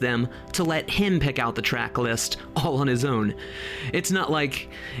convinced them to let him pick out the track list all on his own. It's not like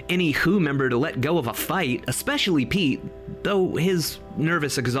any Who member to let go of a fight, especially Pete, though his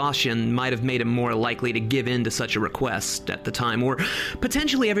nervous exhaustion might have made him more likely to give in to such a request at the time, or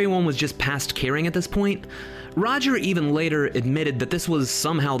potentially everyone was just past caring at this point. Roger even later admitted that this was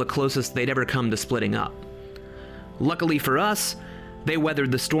somehow the closest they'd ever come to splitting up. Luckily for us, they weathered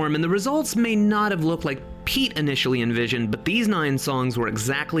the storm, and the results may not have looked like Pete initially envisioned, but these 9 songs were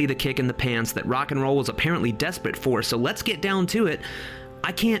exactly the kick in the pants that rock and roll was apparently desperate for, so let's get down to it.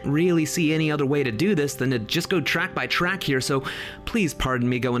 I can't really see any other way to do this than to just go track by track here, so please pardon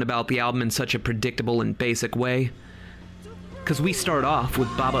me going about the album in such a predictable and basic way. 'Cause we start off with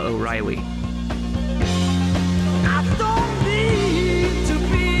Baba O'Reilly.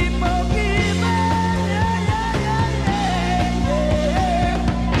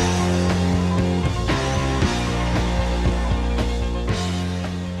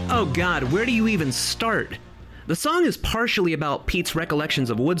 Oh God, where do you even start? The song is partially about Pete's recollections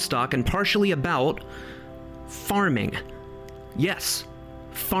of Woodstock and partially about farming. Yes,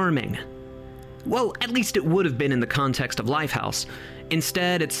 farming. Well, at least it would have been in the context of Lifehouse.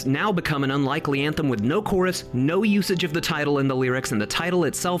 Instead, it's now become an unlikely anthem with no chorus, no usage of the title in the lyrics, and the title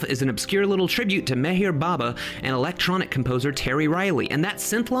itself is an obscure little tribute to Meher Baba and electronic composer Terry Riley. And that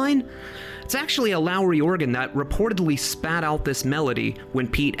synth line? It's actually a Lowry organ that reportedly spat out this melody when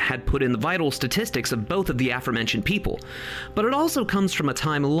Pete had put in the vital statistics of both of the aforementioned people. But it also comes from a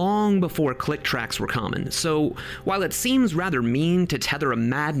time long before click tracks were common, so while it seems rather mean to tether a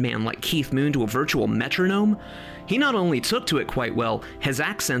madman like Keith Moon to a virtual metronome, he not only took to it quite well, his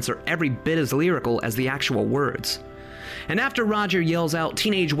accents are every bit as lyrical as the actual words. And after Roger yells out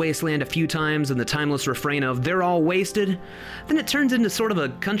Teenage Wasteland a few times and the timeless refrain of "They're all wasted," then it turns into sort of a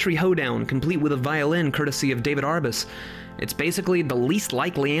country hoedown, complete with a violin courtesy of David Arbus. It's basically the least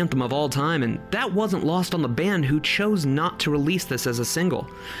likely anthem of all time, and that wasn't lost on the band, who chose not to release this as a single.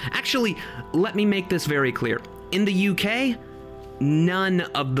 Actually, let me make this very clear. In the UK, none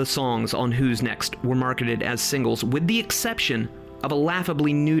of the songs on Who's Next were marketed as singles, with the exception of a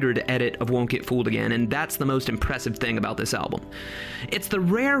laughably neutered edit of Won't Get Fooled Again, and that's the most impressive thing about this album. It's the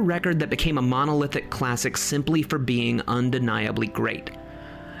rare record that became a monolithic classic simply for being undeniably great.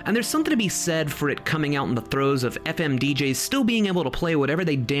 And there's something to be said for it coming out in the throes of FM DJs still being able to play whatever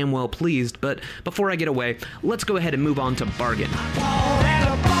they damn well pleased, but before I get away, let's go ahead and move on to Bargain.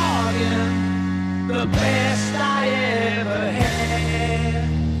 The best I ever had.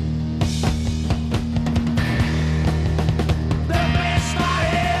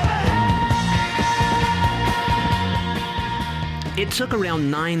 It took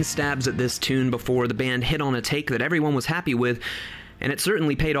around 9 stabs at this tune before the band hit on a take that everyone was happy with, and it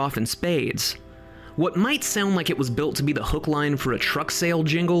certainly paid off in spades. What might sound like it was built to be the hook line for a truck sale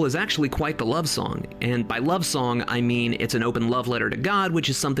jingle is actually quite the love song, and by love song I mean it's an open love letter to God, which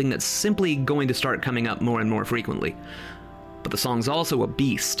is something that's simply going to start coming up more and more frequently. But the song's also a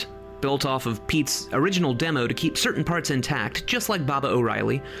beast, built off of Pete's original demo to keep certain parts intact, just like Baba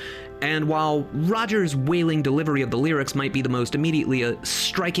O'Reilly. And while Roger's wailing delivery of the lyrics might be the most immediately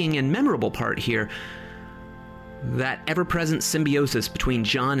striking and memorable part here, that ever-present symbiosis between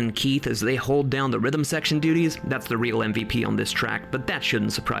John and Keith as they hold down the rhythm section duties, that's the real MVP on this track, but that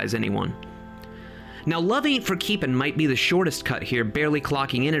shouldn't surprise anyone. Now, Love Ain't For Keepin' might be the shortest cut here, barely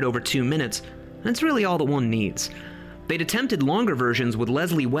clocking in at over 2 minutes, and it's really all that one needs. They'd attempted longer versions with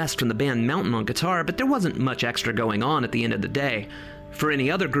Leslie West from the band Mountain on guitar, but there wasn't much extra going on at the end of the day. For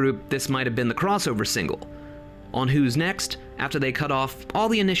any other group, this might have been the crossover single. On Who's Next, after they cut off all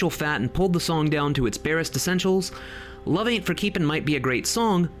the initial fat and pulled the song down to its barest essentials, Love Ain't For Keepin' might be a great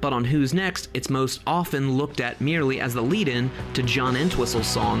song, but on Who's Next, it's most often looked at merely as the lead-in to John Entwistle's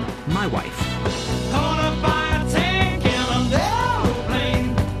song, My Wife. Gonna buy a tank and an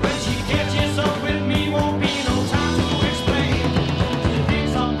aeroplane. When she catches up with me, won't be no time to explain. She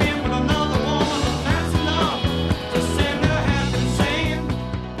thinks I've been with another woman, and that's enough to send her half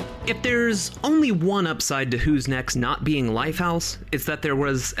insane. If there's only one upside to Who's Next not being Lifehouse, it's that there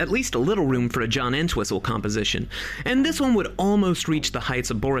was at least a little room for a John Entwistle composition, and this one would almost reach the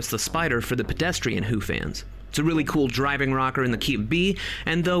heights of Boris the Spider for the pedestrian Who fans. It's a really cool driving rocker in the key of B,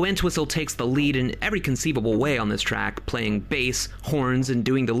 and though Entwistle takes the lead in every conceivable way on this track, playing bass, horns, and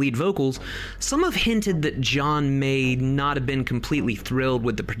doing the lead vocals, some have hinted that John may not have been completely thrilled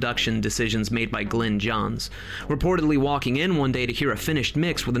with the production decisions made by Glenn Johns, reportedly walking in one day to hear a finished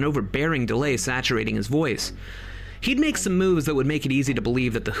mix with an overbearing delay saturating his voice. He'd make some moves that would make it easy to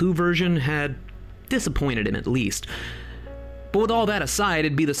believe that the Who version had disappointed him at least. But with all that aside,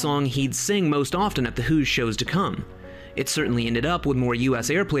 it'd be the song he'd sing most often at the Who's shows to come. It certainly ended up with more US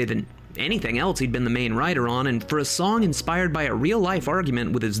airplay than anything else he'd been the main writer on, and for a song inspired by a real-life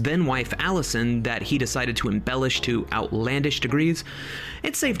argument with his then-wife Allison that he decided to embellish to outlandish degrees,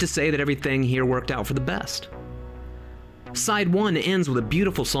 it's safe to say that everything here worked out for the best. Side 1 ends with a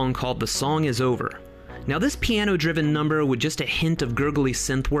beautiful song called The Song Is Over. Now, this piano-driven number with just a hint of gurgly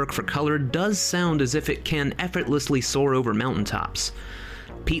synth work for color does sound as if it can effortlessly soar over mountaintops.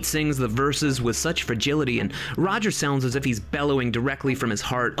 Pete sings the verses with such fragility, and Roger sounds as if he's bellowing directly from his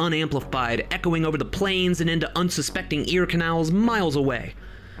heart, unamplified, echoing over the plains and into unsuspecting ear canals miles away.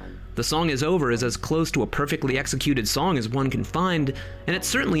 The Song Is Over is as close to a perfectly executed song as one can find, and it's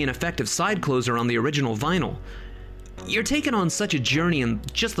certainly an effective side closer on the original vinyl. You're taken on such a journey in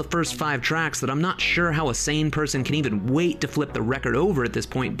just the first 5 tracks that I'm not sure how a sane person can even wait to flip the record over at this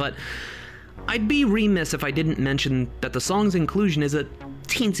point, but I'd be remiss if I didn't mention that the song's inclusion is a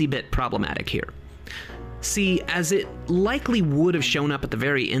teensy bit problematic here. See, as it likely would have shown up at the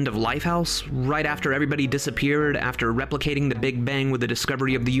very end of Lifehouse, right after everybody disappeared after replicating the Big Bang with the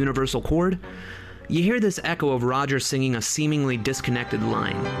discovery of the universal chord, you hear this echo of Roger singing a seemingly disconnected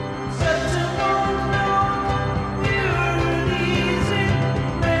line.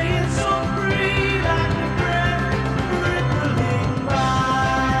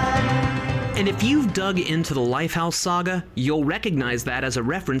 And if you've dug into the Lifehouse saga, you'll recognize that as a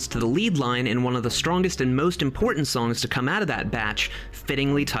reference to the lead line in one of the strongest and most important songs to come out of that batch,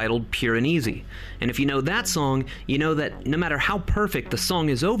 fittingly titled Pure and Easy. And if you know that song, you know that no matter how perfect The Song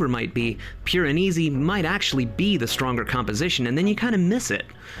Is Over might be, Pure and Easy might actually be the stronger composition, and then you kind of miss it.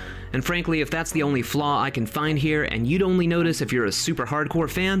 And frankly, if that's the only flaw I can find here, and you'd only notice if you're a super hardcore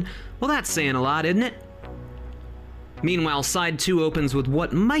fan, well, that's saying a lot, isn't it? Meanwhile, side 2 opens with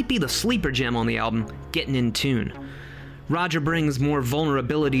what might be the sleeper gem on the album, Gettin' in Tune. Roger brings more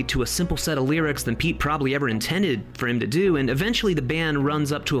vulnerability to a simple set of lyrics than Pete probably ever intended for him to do, and eventually the band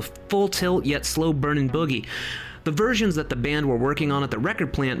runs up to a full tilt yet slow burning boogie. The versions that the band were working on at the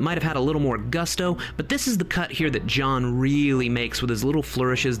record plant might have had a little more gusto, but this is the cut here that John really makes with his little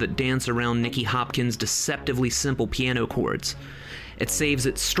flourishes that dance around Nicky Hopkins' deceptively simple piano chords. It saves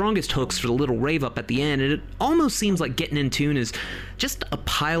its strongest hooks for the little rave up at the end, and it almost seems like Gettin' in Tune is just a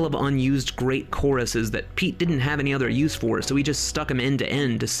pile of unused great choruses that Pete didn't have any other use for, so he just stuck them end to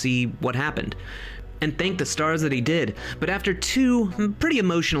end to see what happened. And thank the stars that he did, but after 2 pretty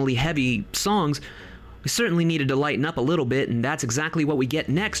emotionally heavy songs, we certainly needed to lighten up a little bit, and that's exactly what we get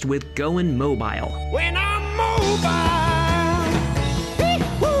next with Goin' Mobile. When I'm mobile,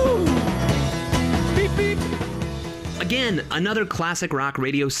 woo, beep, beep. Again, another classic rock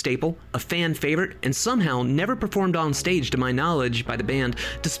radio staple, a fan favorite, and somehow never performed on stage to my knowledge by the band,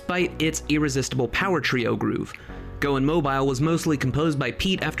 despite its irresistible power trio groove. Goin' Mobile was mostly composed by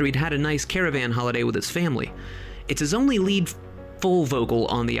Pete after he'd had a nice caravan holiday with his family. It's his only lead full vocal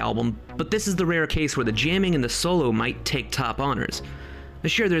on the album, but this is the rare case where the jamming and the solo might take top honors.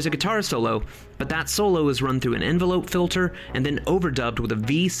 Sure, there's a guitar solo, but that solo is run through an envelope filter and then overdubbed with a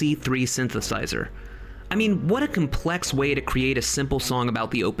VC3 synthesizer. I mean, what a complex way to create a simple song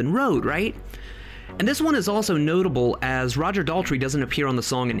about the open road, right? And this one is also notable as Roger Daltrey doesn't appear on the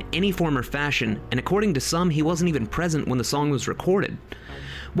song in any form or fashion, and according to some, he wasn't even present when the song was recorded.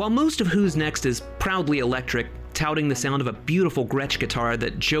 While most of Who's Next is proudly electric, touting the sound of a beautiful Gretsch guitar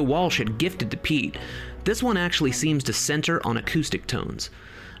that Joe Walsh had gifted to Pete, this one actually seems to center on acoustic tones,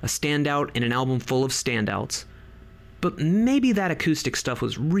 a standout in an album full of standouts. But maybe that acoustic stuff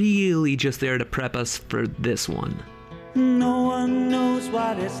was really just there to prep us for this one. No one knows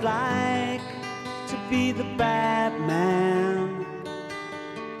what it's like to be the bad man,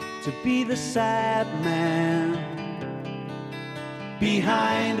 to be the sad man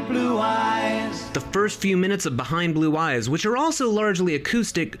behind blue eyes. The first few minutes of Behind Blue Eyes, which are also largely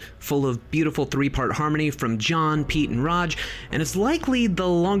acoustic, full of beautiful three-part harmony from John, Pete, and Raj, and it's likely the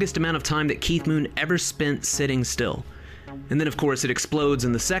longest amount of time that Keith Moon ever spent sitting still. And then, of course, it explodes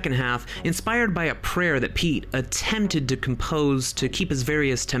in the second half, inspired by a prayer that Pete attempted to compose to keep his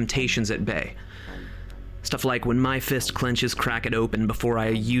various temptations at bay. Stuff like, when my fist clenches, crack it open before I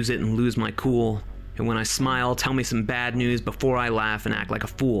use it and lose my cool. And when I smile, tell me some bad news before I laugh and act like a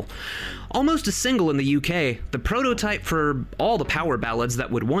fool. Almost a single in the UK, the prototype for all the power ballads that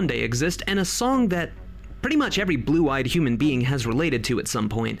would one day exist, and a song that pretty much every blue-eyed human being has related to at some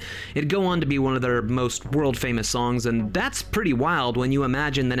point. It'd go on to be one of their most world-famous songs, and that's pretty wild when you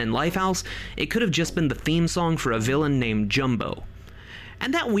imagine that in Lifehouse, it could have just been the theme song for a villain named Jumbo.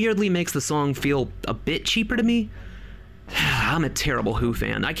 And that weirdly makes the song feel a bit cheaper to me. I'm a terrible Who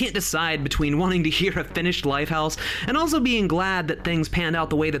fan. I can't decide between wanting to hear a finished Lifehouse and also being glad that things panned out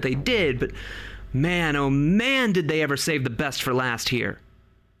the way that they did, but man, oh man, did they ever save the best for last here.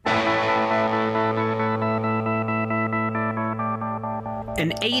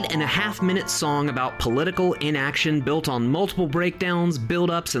 An 8.5-minute song about political inaction built on multiple breakdowns,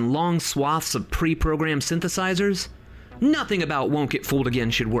 build-ups, and long swaths of pre-programmed synthesizers? Nothing about Won't Get Fooled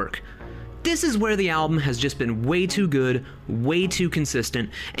Again should work. This is where the album has just been way too good, way too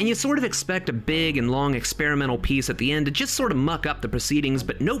consistent, and you sort of expect a big and long experimental piece at the end to just sort of muck up the proceedings,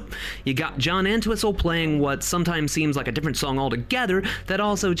 but nope, you got John Entwistle playing what sometimes seems like a different song altogether that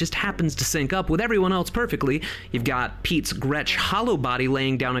also just happens to sync up with everyone else perfectly. You've got Pete's Gretsch hollow body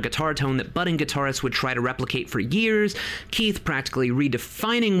laying down a guitar tone that budding guitarists would try to replicate for years, Keith practically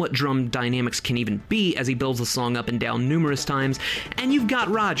redefining what drum dynamics can even be as he builds the song up and down numerous times, and you've got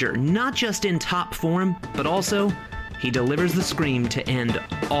Roger, not just in top form, but also he delivers the scream to end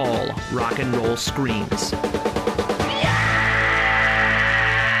all rock and roll screams.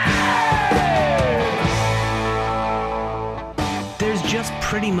 There's just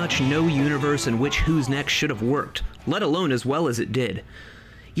pretty much no universe in which Who's Next should have worked, let alone as well as it did.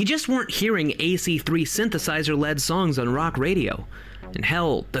 You just weren't hearing AC3 synthesizer-led songs on rock radio. And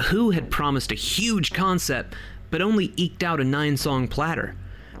hell, The Who had promised a huge concept, but only eked out a 9-song platter.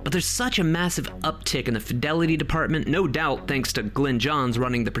 But there's such a massive uptick in the fidelity department, no doubt thanks to Glenn Johns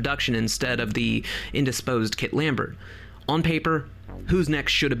running the production instead of the indisposed Kit Lambert. On paper, Who's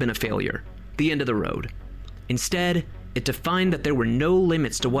Next should have been a failure. The end of the road. Instead, it defined that there were no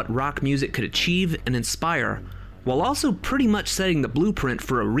limits to what rock music could achieve and inspire, while also pretty much setting the blueprint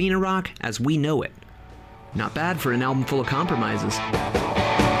for arena rock as we know it. Not bad for an album full of compromises.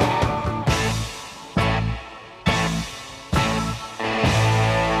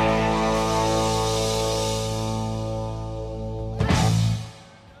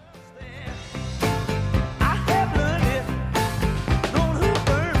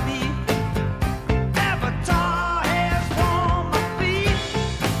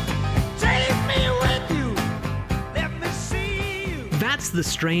 The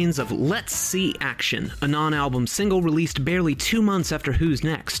strains of Let's See Action, a non-album single released barely 2 months after Who's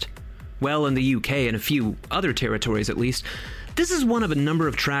Next. Well, in the UK and a few other territories at least, this is one of a number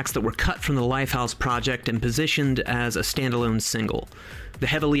of tracks that were cut from the Lifehouse project and positioned as a standalone single. The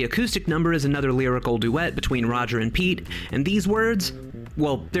heavily acoustic number is another lyrical duet between Roger and Pete, and these words,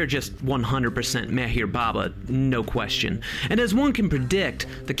 well, they're just 100% Meher Baba, no question. And as one can predict,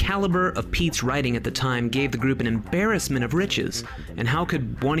 the caliber of Pete's writing at the time gave the group an embarrassment of riches, and how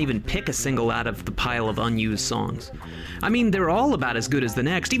could one even pick a single out of the pile of unused songs? I mean, they're all about as good as the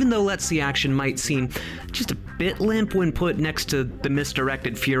next, even though Let's See Action might seem just a bit limp when put next to the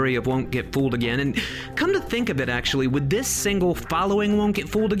misdirected fury of Won't Get Fooled Again. And come to think of it, actually, with this single following Won't Get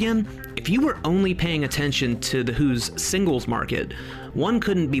Fooled Again, if you were only paying attention to The Who's singles market, one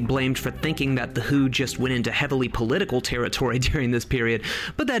couldn't be blamed for thinking that The Who just went into heavily political territory during this period,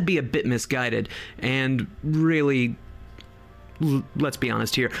 but that'd be a bit misguided, and really, let's be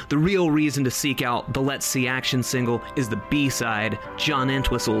honest here, the real reason to seek out the Let's See Action single is the B-side, John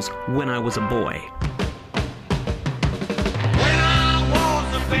Entwistle's When I Was a Boy.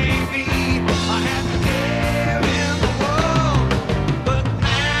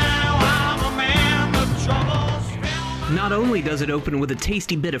 Not Not only does it open with a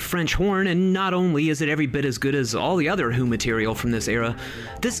tasty bit of French horn, and not only is it every bit as good as all the other Who material from this era,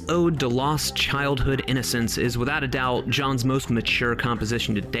 this ode to lost childhood innocence is without a doubt John's most mature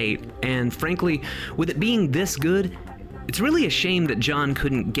composition to date, and frankly, with it being this good, it's really a shame that John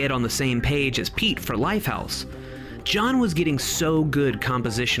couldn't get on the same page as Pete for Lifehouse. John was getting so good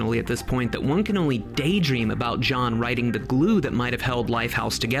compositionally at this point that one can only daydream about John writing the glue that might have held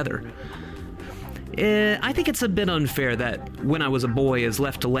Lifehouse together. I think it's a bit unfair that When I Was a Boy is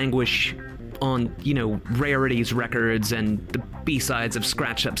left to languish on, Rarities records and the B-sides have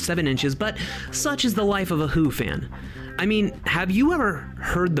scratched up 7 inches, but such is the life of a Who fan. I mean, have you ever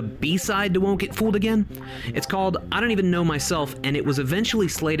heard the B-side to Won't Get Fooled Again? It's called I Don't Even Know Myself, and it was eventually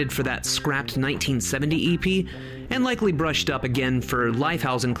slated for that scrapped 1970 EP, and likely brushed up again for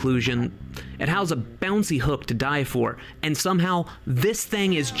Lifehouse inclusion. It has a bouncy hook to die for, and somehow this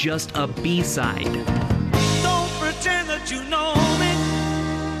thing is just a B-side. Don't pretend that you know me,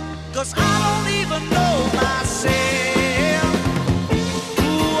 'cause I don't even know myself.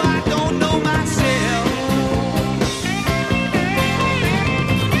 Ooh, I don't know myself.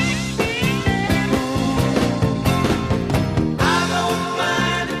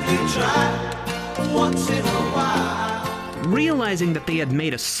 Realizing that they had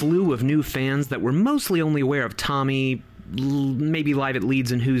made a slew of new fans that were mostly only aware of Tommy, maybe Live at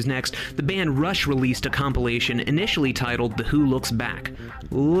Leeds and Who's Next, the band Rush released a compilation initially titled The Who Looks Back.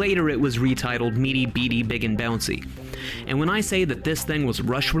 Later it was retitled Meaty Beaty Big and Bouncy. And when I say that this thing was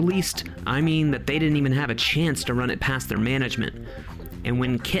Rush released, I mean that they didn't even have a chance to run it past their management. And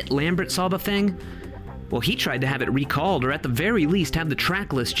when Kit Lambert saw the thing, well, he tried to have it recalled or at the very least have the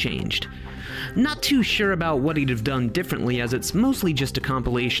track list changed. Not too sure about what he'd have done differently, as it's mostly just a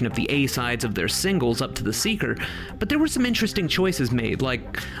compilation of the A-sides of their singles up to The Seeker, but there were some interesting choices made,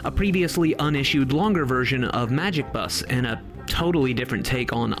 like a previously unissued longer version of Magic Bus and a totally different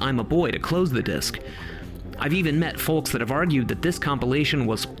take on I'm a Boy to close the disc. I've even met folks that have argued that this compilation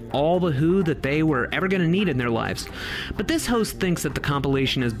was all the Who that they were ever going to need in their lives, but this host thinks that the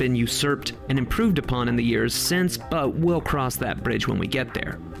compilation has been usurped and improved upon in the years since, but we'll cross that bridge when we get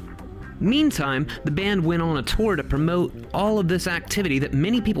there. Meantime, the band went on a tour to promote all of this activity that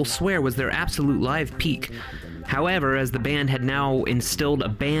many people swear was their absolute live peak. However, as the band had now instilled a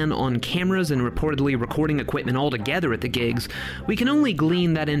ban on cameras and reportedly recording equipment altogether at the gigs, we can only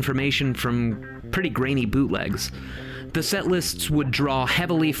glean that information from pretty grainy bootlegs. The set lists would draw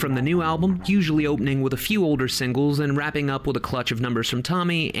heavily from the new album, usually opening with a few older singles and wrapping up with a clutch of numbers from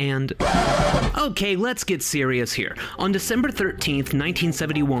Tommy and... Okay, let's get serious here. On December 13th,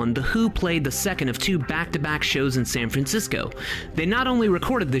 1971, The Who played the second of 2 back-to-back shows in San Francisco. They not only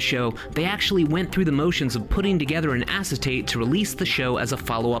recorded the show, they actually went through the motions of putting together an acetate to release the show as a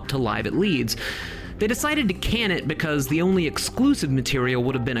follow-up to Live at Leeds. They decided to can it because the only exclusive material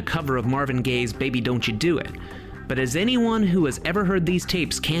would have been a cover of Marvin Gaye's Baby Don't You Do It. But as anyone who has ever heard these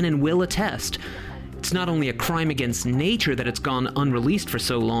tapes can and will attest, it's not only a crime against nature that it's gone unreleased for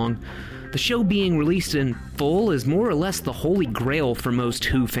so long. The show being released in full is more or less the holy grail for most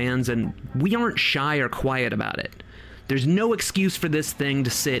Who fans, and we aren't shy or quiet about it. There's no excuse for this thing to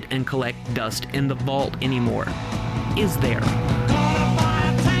sit and collect dust in the vault anymore. Is there?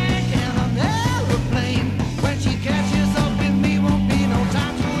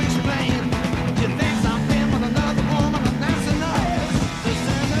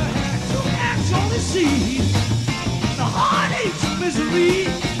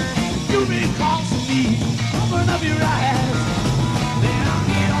 You've been causing me. Open up your eyes, then I'll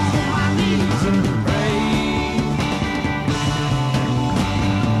get on my knees and pray.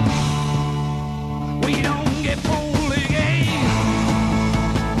 We don't get fooled again.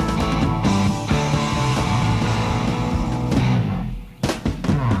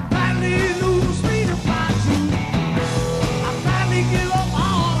 Finally lose me to find you. I finally give up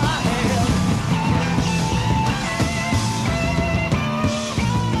all I have.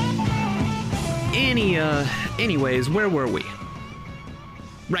 Anyways, where were we?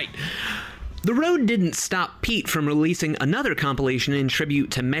 Right. The road didn't stop Pete from releasing another compilation in tribute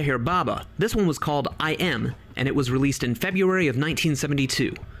to Meher Baba. This one was called I Am, and it was released in February of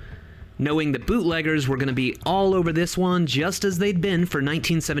 1972. Knowing that bootleggers were going to be all over this one just as they'd been for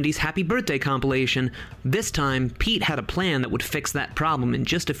 1970's Happy Birthday compilation, this time Pete had a plan that would fix that problem in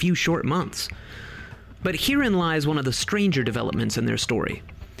just a few short months. But herein lies one of the stranger developments in their story.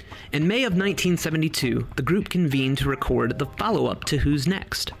 In May of 1972, the group convened to record the follow-up to Who's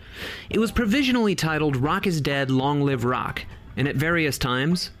Next. It was provisionally titled Rock is Dead, Long Live Rock, and at various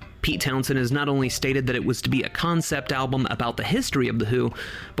times, Pete Townshend has not only stated that it was to be a concept album about the history of The Who,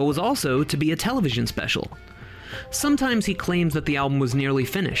 but was also to be a television special. Sometimes he claims that the album was nearly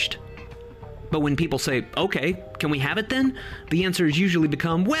finished. But when people say, okay, can we have it then? The answers usually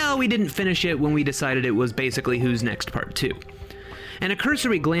become, well, we didn't finish it when we decided it was basically Who's Next Part 2. And a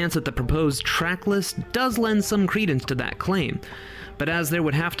cursory glance at the proposed track list does lend some credence to that claim. But as there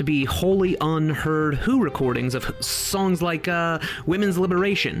would have to be wholly unheard Who recordings of songs like Women's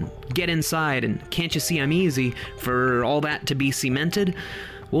Liberation, Get Inside, and Can't You See I'm Easy for all that to be cemented,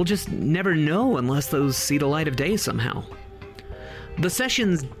 we'll just never know unless those see the light of day somehow. The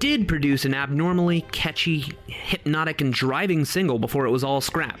Sessions did produce an abnormally catchy, hypnotic, and driving single before it was all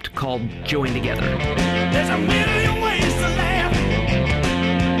scrapped, called Join Together. There's a million ways to laugh,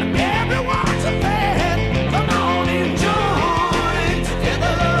 and everyone's a fan. Come on and join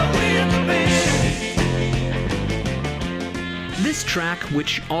together with the band. This track,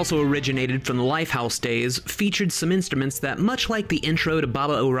 which also originated from the Lifehouse days, featured some instruments that, much like the intro to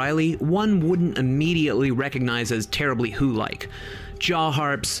Baba O'Reilly, one wouldn't immediately recognize as terribly Who-like. Jaw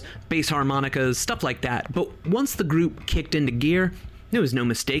harps, bass harmonicas, stuff like that. But once the group kicked into gear, there was no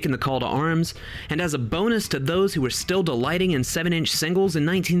mistaking the call to arms. And as a bonus to those who were still delighting in 7-inch singles in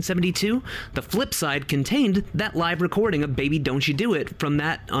 1972, the flip side contained that live recording of Baby Don't You Do It from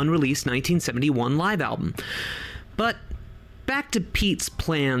that unreleased 1971 live album. But back to Pete's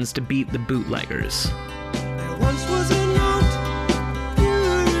plans to beat the bootleggers. There once was a note, pure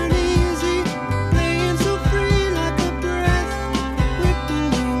and easy, playing so free like a breath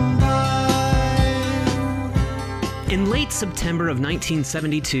rippling by. In late September of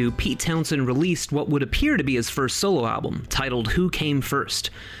 1972, Pete Townshend released what would appear to be his first solo album, titled Who Came First.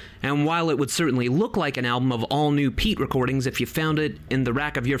 And while it would certainly look like an album of all-new Pete recordings if you found it in the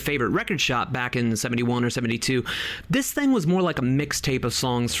rack of your favorite record shop back in 71 or 72, this thing was more like a mixtape of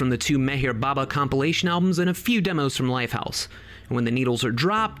songs from the 2 Meher Baba compilation albums and a few demos from Lifehouse. And when the needles are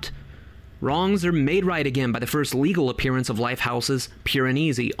dropped, wrongs are made right again by the first legal appearance of Lifehouse's Pure and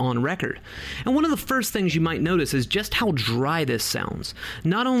Easy on record. And one of the first things you might notice is just how dry this sounds,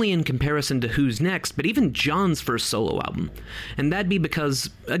 not only in comparison to Who's Next, but even John's first solo album. And that'd be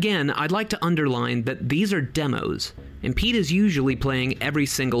because, again, I'd like to underline that these are demos, and Pete is usually playing every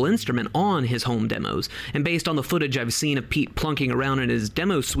single instrument on his home demos, and based on the footage I've seen of Pete plunking around in his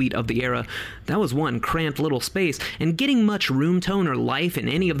demo suite of the era, that was one cramped little space, and getting much room tone or life in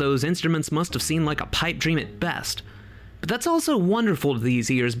any of those instruments must have seemed like a pipe dream at best. But that's also wonderful to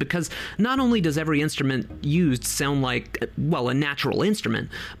these ears because not only does every instrument used sound like, well, a natural instrument,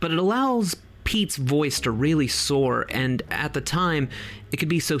 but it allows Pete's voice to really soar, and at the time, it could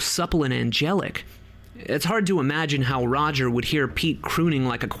be so supple and angelic. It's hard to imagine how Roger would hear Pete crooning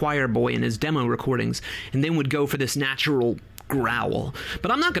like a choir boy in his demo recordings, and then would go for this natural growl.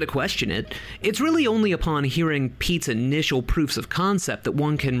 But I'm not going to question it. It's really only upon hearing Pete's initial proofs of concept that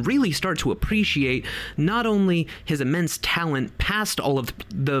one can really start to appreciate not only his immense talent past all of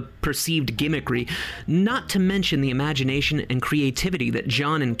the perceived gimmickry, not to mention the imagination and creativity that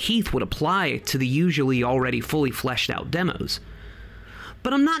John and Keith would apply to the usually already fully fleshed out demos.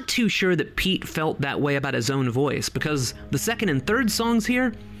 But I'm not too sure that Pete felt that way about his own voice, because the second and third songs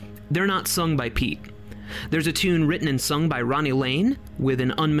here, they're not sung by Pete. There's a tune written and sung by Ronnie Lane, with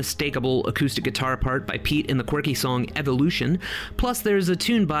an unmistakable acoustic guitar part by Pete in the quirky song Evolution, plus there's a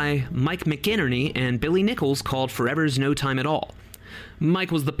tune by Mike McInerney and Billy Nichols called Forever's No Time at All. Mike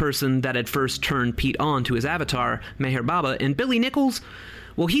was the person that had first turned Pete on to his avatar, Meher Baba, and Billy Nichols,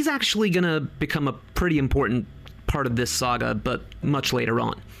 well, he's actually gonna become a pretty important part of this saga, but much later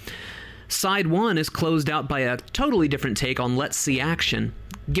on. Side 1 is closed out by a totally different take on Let's See Action,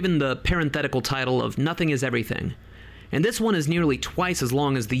 given the parenthetical title of Nothing Is Everything. And this one is nearly twice as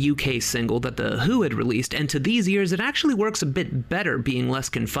long as the UK single that The Who had released, and to these ears it actually works a bit better being less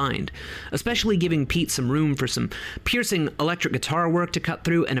confined, especially giving Pete some room for some piercing electric guitar work to cut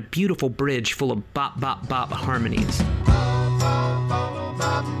through and a beautiful bridge full of bop bop bop harmonies.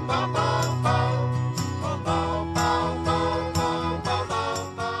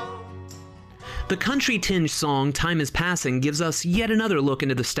 The country-tinged song Time Is Passing gives us yet another look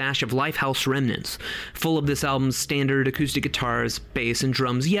into the stash of Lifehouse remnants, full of this album's standard acoustic guitars, bass, and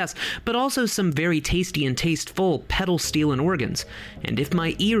drums, yes, but also some very tasty and tasteful pedal steel and organs, and if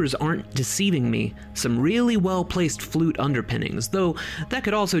my ears aren't deceiving me, some really well-placed flute underpinnings, though that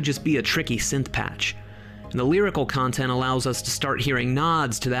could also just be a tricky synth patch. And the lyrical content allows us to start hearing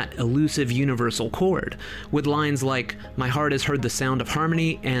nods to that elusive universal chord, with lines like, "My heart has heard the sound of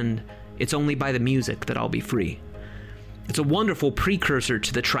harmony," and "It's only by the music that I'll be free." It's a wonderful precursor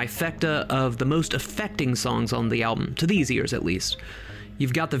to the trifecta of the most affecting songs on the album, to these ears at least.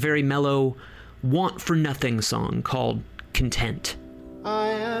 You've got the very mellow Want for Nothing song called Content. I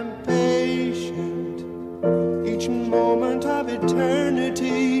am patient each moment of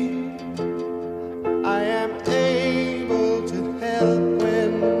eternity. I am able to help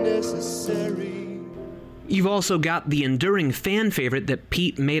when necessary. You've also got the enduring fan favorite that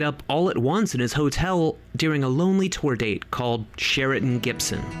Pete made up all at once in his hotel during a lonely tour date called Sheraton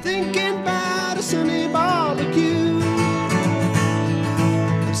Gibson. Thinking about a Sunday barbecue.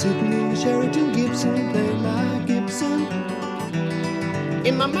 I'm sitting in the Sheraton Gibson, playing my Gibson.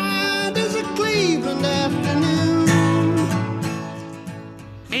 In my mind is a Cleveland afternoon.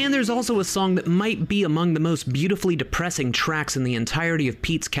 And there's also a song that might be among the most beautifully depressing tracks in the entirety of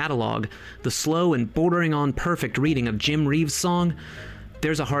Pete's catalog, the slow and bordering on perfect reading of Jim Reeves' song,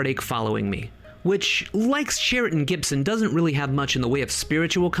 There's a Heartache Following Me, which, like Sheraton Gibson, doesn't really have much in the way of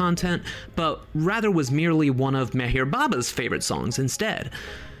spiritual content, but rather was merely one of Meher Baba's favorite songs instead.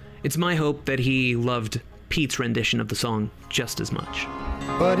 It's my hope that he loved Pete's rendition of the song just as much.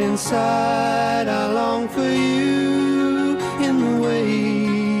 But inside I long for you in the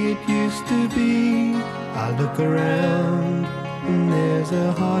way it used to be. I look around and there's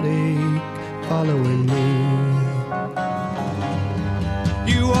a heartache following me.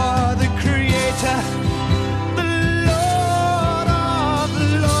 You are the creator, the Lord of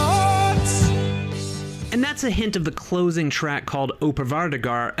Lords. And that's a hint of the closing track called O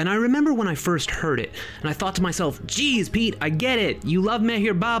Parvardigar, and I remember when I first heard it, and I thought to myself, geez, Pete, I get it, you love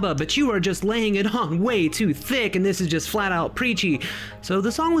Meher Baba, but you are just laying it on way too thick, and this is just flat out preachy. So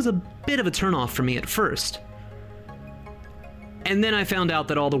the song was a bit of a turnoff for me at first. And then I found out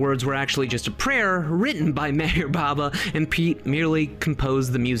that all the words were actually just a prayer written by Meher Baba, and Pete merely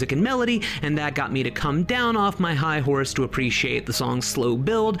composed the music and melody, and that got me to come down off my high horse to appreciate the song's slow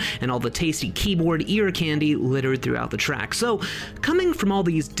build and all the tasty keyboard ear candy littered throughout the track. So, coming from all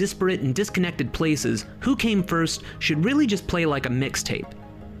these disparate and disconnected places, Who Came First should really just play like a mixtape.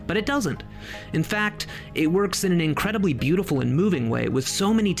 But it doesn't. In fact, it works in an incredibly beautiful and moving way, with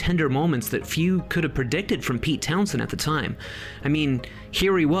so many tender moments that few could have predicted from Pete Townshend at the time. I mean,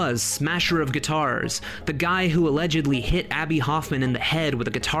 here he was, smasher of guitars, the guy who allegedly hit Abby Hoffman in the head with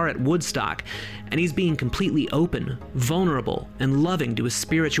a guitar at Woodstock, and he's being completely open, vulnerable, and loving to his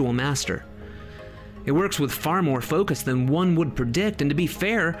spiritual master. It works with far more focus than one would predict, and to be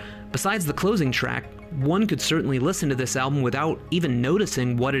fair, besides the closing track, one could certainly listen to this album without even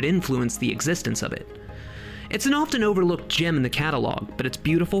noticing what had influenced the existence of it. It's an often overlooked gem in the catalog, but it's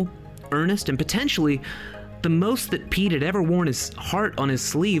beautiful, earnest, and potentially the most that Pete had ever worn his heart on his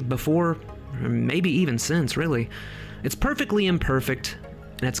sleeve before, or maybe even since, really. It's perfectly imperfect,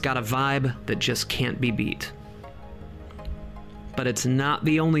 and it's got a vibe that just can't be beat. But it's not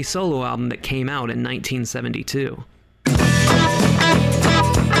the only solo album that came out in 1972.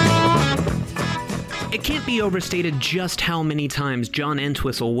 It can't be overstated just how many times John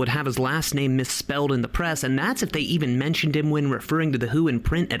Entwistle would have his last name misspelled in the press, and that's if they even mentioned him when referring to The Who in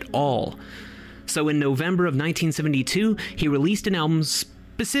print at all. So in November of 1972, he released an album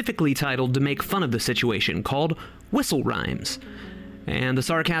specifically titled to make fun of the situation, called Whistle Rhymes. And the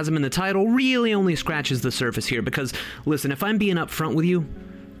sarcasm in the title really only scratches the surface here, because, listen, if I'm being upfront with you,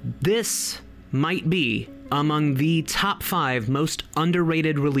 this might be among the top 5 most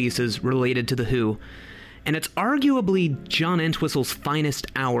underrated releases related to The Who, and it's arguably John Entwistle's finest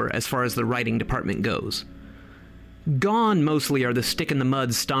hour as far as the writing department goes. Gone mostly are the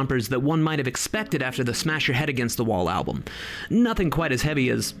stick-in-the-mud stompers that one might have expected after the Smash Your Head Against the Wall album. Nothing quite as heavy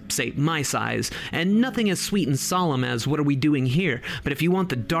as, say, My Size, and nothing as sweet and solemn as What Are We Doing Here? But if you want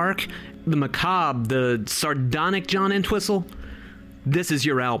the dark, the macabre, the sardonic John Entwistle, this is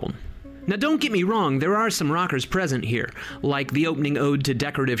your album. Now don't get me wrong, there are some rockers present here, like the opening ode to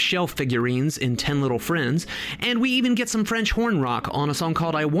decorative shelf figurines in 10 Little Friends, and we even get some French horn rock on a song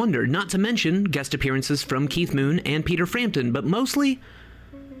called I Wonder, not to mention guest appearances from Keith Moon and Peter Frampton, but mostly,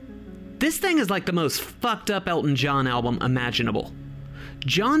 this thing is like the most fucked up Elton John album imaginable.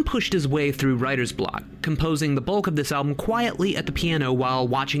 John pushed his way through writer's block, composing the bulk of this album quietly at the piano while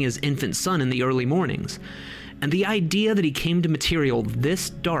watching his infant son in the early mornings. And the idea that he came to material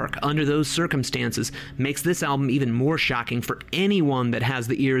this dark under those circumstances makes this album even more shocking for anyone that has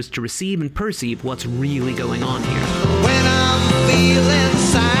the ears to receive and perceive what's really going on here. When I'm feeling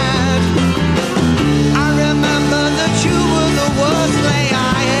sad, I remember that you were the worst lay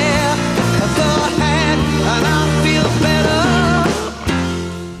I ever had, and I feel better.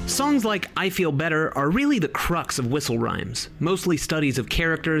 Songs like I Feel Better are really the crux of Whistle Rhymes, mostly studies of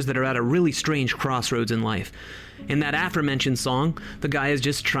characters that are at a really strange crossroads in life. In that aforementioned song, the guy is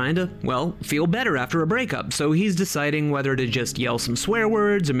just trying to, well, feel better after a breakup, so he's deciding whether to just yell some swear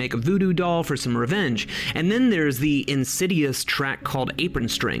words or make a voodoo doll for some revenge. And then there's the insidious track called Apron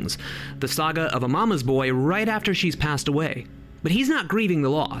Strings, the saga of a mama's boy right after she's passed away. But he's not grieving the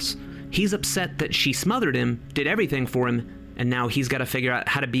loss. He's upset that she smothered him, did everything for him, and now he's got to figure out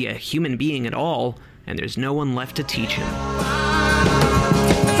how to be a human being at all, and there's no one left to teach him.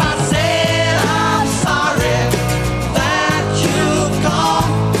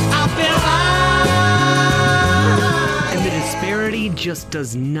 Just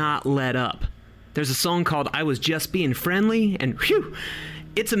does not let up. There's a song called I Was Just Being Friendly, and whew,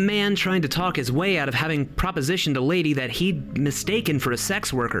 it's a man trying to talk his way out of having propositioned a lady that he'd mistaken for a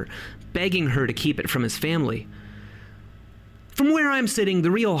sex worker, begging her to keep it from his family. From where I'm sitting,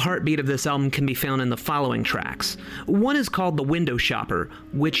 the real heartbeat of this album can be found in the following tracks. One is called The Window Shopper,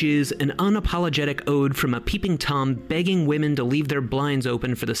 which is an unapologetic ode from a peeping Tom begging women to leave their blinds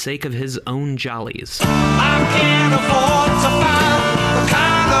open for the sake of his own jollies. I can't afford to buy the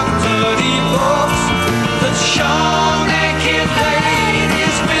kind of dirty books that show naked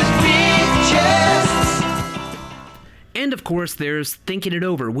ladies with big chests. And of course, there's Thinking It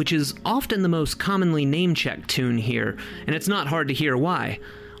Over, which is often the most commonly name-checked tune here, and it's not hard to hear why.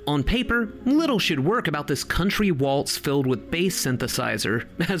 On paper, little should work about this country waltz filled with bass synthesizer.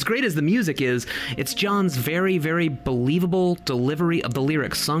 As great as the music is, it's John's very, very believable delivery of the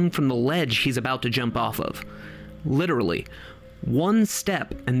lyrics sung from the ledge he's about to jump off of. Literally. One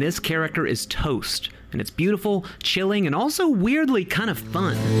step, and this character is toast. And it's beautiful, chilling, and also weirdly kind of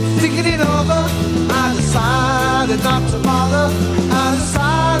fun. Thinking it over, I decided not to bother. I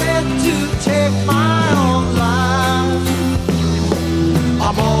decided to take my own life.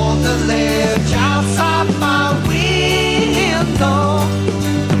 I'm on the ledge outside my window.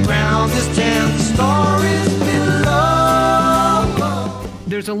 The ground is 10 stories below.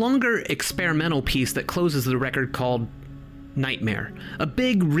 There's a longer experimental piece that closes the record called Nightmare, a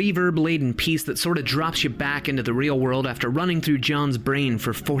big reverb-laden piece that sort of drops you back into the real world after running through John's brain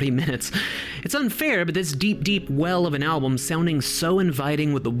for 40 minutes. It's unfair, but this deep, deep well of an album sounding so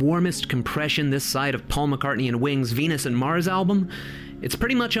inviting with the warmest compression this side of Paul McCartney and Wings' Venus and Mars album, it's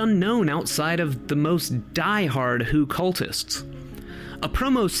pretty much unknown outside of the most die-hard Who cultists. A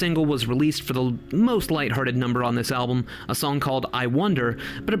promo single was released for the most lighthearted number on this album, a song called I Wonder,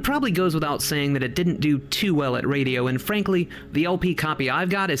 but it probably goes without saying that it didn't do too well at radio, and frankly, the LP copy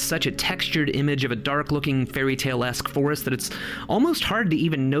I've got is such a textured image of a dark-looking fairy tale-esque forest that it's almost hard to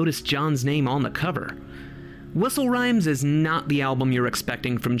even notice John's name on the cover. Whistle Rhymes is not the album you're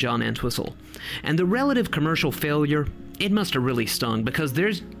expecting from John Entwistle, and the relative commercial failure, it must have really stung, because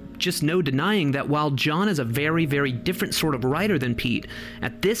there's just no denying that while John is a very, very different sort of writer than Pete,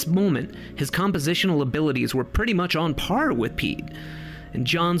 at this moment, his compositional abilities were pretty much on par with Pete. And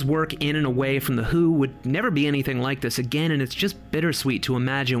John's work in and away from The Who would never be anything like this again, and it's just bittersweet to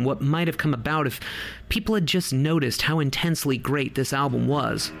imagine what might have come about if people had just noticed how intensely great this album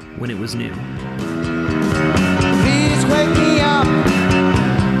was when it was new. Please wake me up,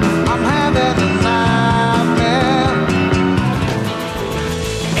 I'm having a nightmare.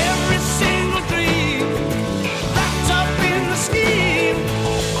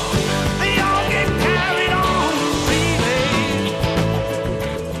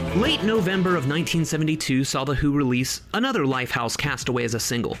 November of 1972 saw The Who release another Lifehouse Castaway as a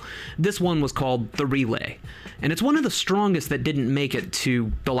single. This one was called The Relay, and it's one of the strongest that didn't make it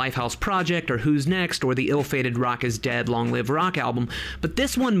to the Lifehouse Project or Who's Next or the ill-fated Rock is Dead Long Live Rock album, but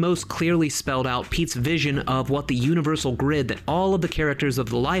this one most clearly spelled out Pete's vision of what the universal grid that all of the characters of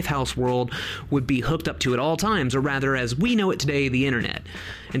the Lifehouse world would be hooked up to at all times, or rather, as we know it today, the internet.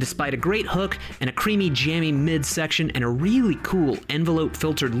 And despite a great hook and a creamy, jammy mid-section and a really cool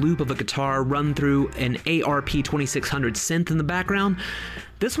envelope-filtered loop of a guitar run through an ARP 2600 synth in the background,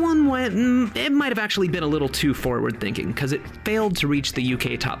 this one it might have actually been a little too forward-thinking, because it failed to reach the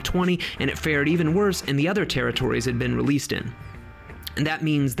UK Top 20, and it fared even worse in the other territories it had been released in. And that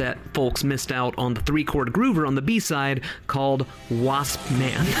means that folks missed out on the 3-chord groover on the B-side called Wasp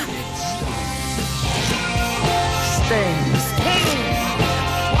Man.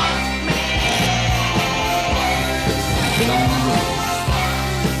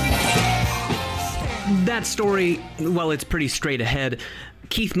 That story, well, it's pretty straight ahead.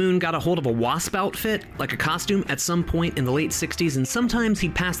 Keith Moon got a hold of a wasp outfit, like a costume, at some point in the late 60s, and sometimes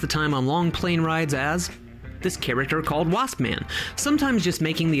he'd pass the time on long plane rides as this character called Wasp Man, sometimes just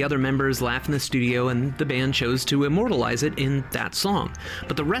making the other members laugh in the studio, and the band chose to immortalize it in that song.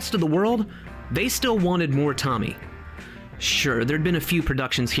 But the rest of the world, they still wanted more Tommy. Sure, there'd been a few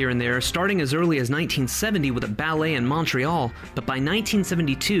productions here and there, starting as early as 1970 with a ballet in Montreal, but by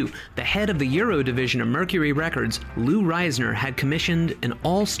 1972, the head of the Euro division of Mercury Records, Lou Reisner, had commissioned an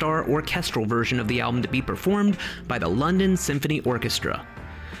all-star orchestral version of the album to be performed by the London Symphony Orchestra.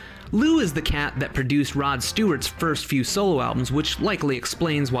 Lou is the cat that produced Rod Stewart's first few solo albums, which likely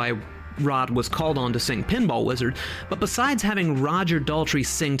explains why Rod was called on to sing Pinball Wizard, but besides having Roger Daltrey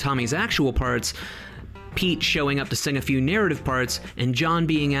sing Tommy's actual parts, Pete showing up to sing a few narrative parts, and John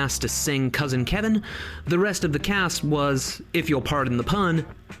being asked to sing Cousin Kevin, the rest of the cast was, if you'll pardon the pun,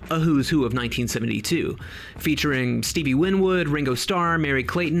 a who's who of 1972, featuring Stevie Winwood, Ringo Starr, Mary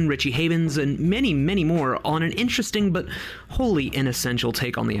Clayton, Richie Havens, and many, many more on an interesting but wholly inessential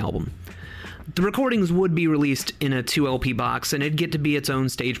take on the album. The recordings would be released in a 2-LP box, and it'd get to be its own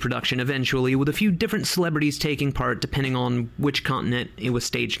stage production eventually, with a few different celebrities taking part depending on which continent it was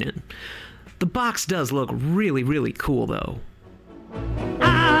staged in. The box does look really, really cool, though.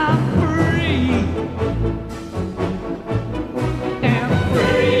 I'm free, and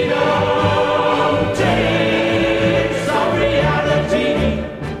freedom takes on reality.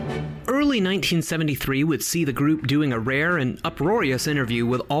 Early 1973 would see the group doing a rare and uproarious interview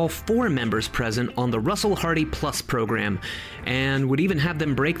with all 4 members present on the Russell Hardy Plus program, and would even have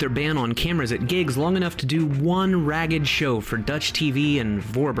them break their ban on cameras at gigs long enough to do one ragged show for Dutch TV and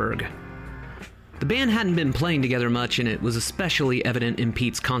Voorburg. The band hadn't been playing together much, and it was especially evident in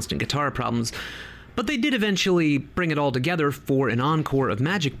Pete's constant guitar problems, but they did eventually bring it all together for an encore of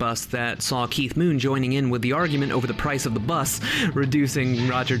Magic Bus that saw Keith Moon joining in with the argument over the price of the bus, reducing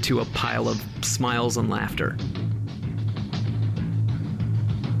Roger to a pile of smiles and laughter.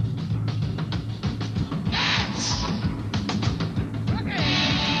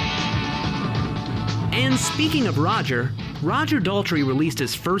 And speaking of Roger Daltrey released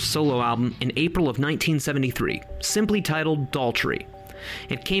his first solo album in April of 1973, simply titled Daltrey.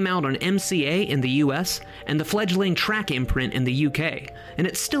 It came out on MCA in the US and the fledgling Track imprint in the UK, and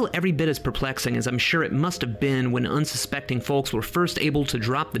it's still every bit as perplexing as I'm sure it must have been when unsuspecting folks were first able to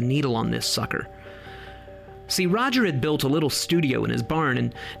drop the needle on this sucker. See, Roger had built a little studio in his barn,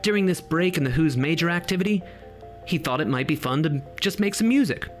 and during this break in the Who's major activity, he thought it might be fun to just make some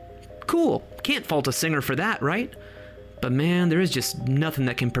music. Cool, can't fault a singer for that, right? But man, there is just nothing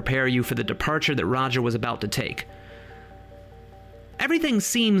that can prepare you for the departure that Roger was about to take. Everything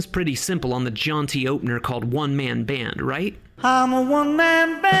seems pretty simple on the jaunty opener called One Man Band, right? I'm a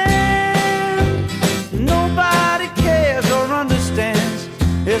one-man band. Nobody cares or understands.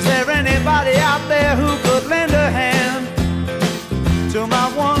 Is there anybody out there who could lend a hand to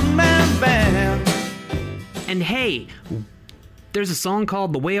my one-man band? And hey, there's a song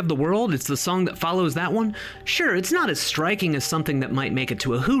called The Way of the World. It's the song that follows that one. Sure, it's not as striking as something that might make it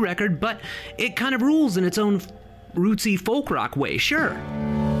to a Who record, but it kind of rules in its own rootsy folk rock way, sure.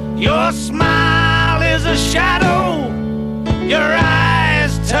 Your smile is a shadow, your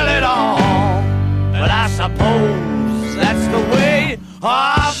eyes tell it all, but I suppose that's the way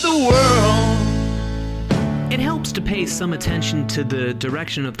of the world. It helps to pay some attention to the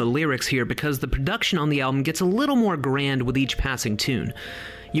direction of the lyrics here because the production on the album gets a little more grand with each passing tune.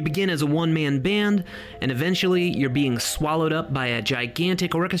 You begin as a one-man band, and eventually you're being swallowed up by a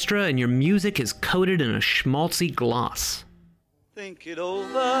gigantic orchestra, and your music is coated in a schmaltzy gloss. Think it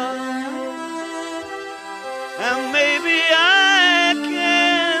over, and maybe I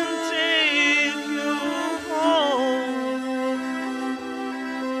can take you home.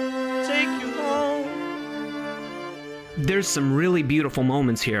 Take you home. There's some really beautiful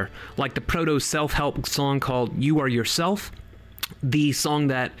moments here, like the proto-self-help song called You Are Yourself, the song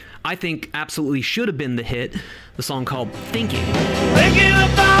that I think absolutely should have been the hit, the song called Thinking. Thinking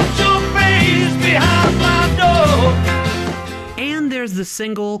about your face behind my door. And there's the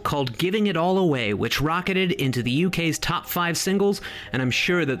single called Giving It All Away, which rocketed into the UK's top 5 singles, and I'm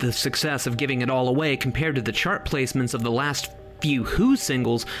sure that the success of Giving It All Away compared to the chart placements of the last few Who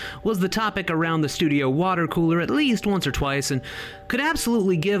singles was the topic around the studio water cooler at least once or twice, and could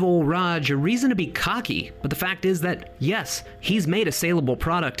absolutely give old Raj a reason to be cocky. But the fact is that, yes, he's made a saleable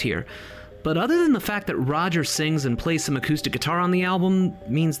product here. But other than the fact that Roger sings and plays some acoustic guitar on the album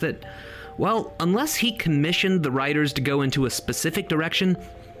means that, well, unless he commissioned the writers to go into a specific direction,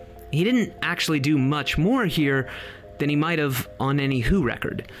 he didn't actually do much more here than he might have on any Who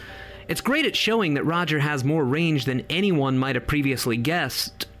record. It's great at showing that Roger has more range than anyone might have previously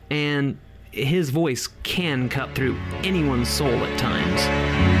guessed, and his voice can cut through anyone's soul at times.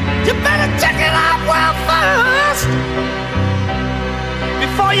 You better check it out well first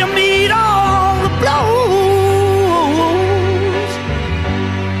before you meet all the blows,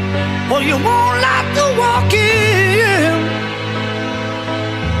 or you won't like to walk in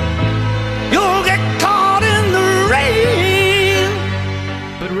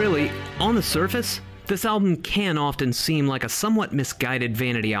On the surface, this album can often seem like a somewhat misguided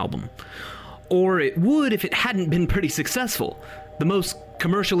vanity album. Or it would if it hadn't been pretty successful. The most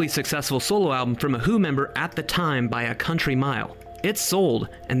commercially successful solo album from a Who member at the time by a country mile. It sold,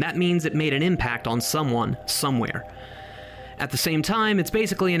 and that means it made an impact on someone, somewhere. At the same time, it's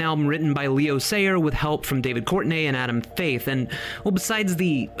basically an album written by Leo Sayer with help from David Courtney and Adam Faith, and, well, besides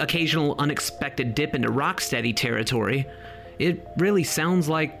the occasional unexpected dip into rocksteady territory, it really sounds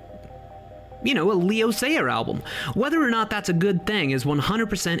like, a Leo Sayer album. Whether or not that's a good thing is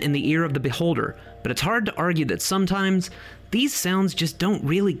 100% in the ear of the beholder, but it's hard to argue that sometimes these sounds just don't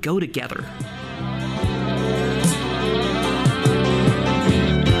really go together.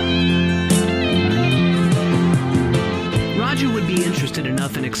 Roger would be interested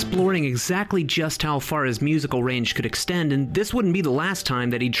enough in exploring exactly just how far his musical range could extend, and this wouldn't be the last time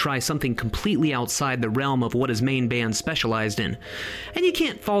that he'd try something completely outside the realm of what his main band specialized in. And you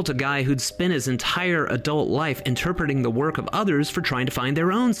can't fault a guy who'd spent his entire adult life interpreting the work of others for trying to find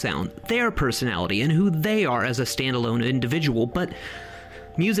their own sound, their personality, and who they are as a standalone individual, but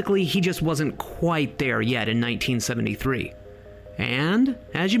musically he just wasn't quite there yet in 1973. And,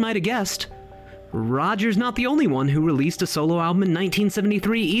 as you might have guessed, Roger's not the only one who released a solo album in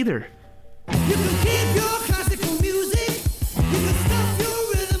 1973 either. You can keep your classical music, you can stop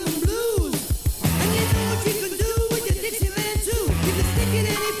your rhythm and blues, and you know what you can do with your Dixieland too. You can stick it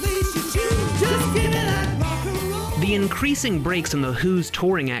any place you choose, just give it that rock and roll. The increasing breaks in The Who's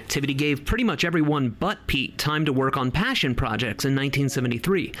touring activity gave pretty much everyone but Pete time to work on passion projects in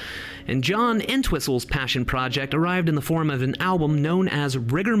 1973, and John Entwistle's passion project arrived in the form of an album known as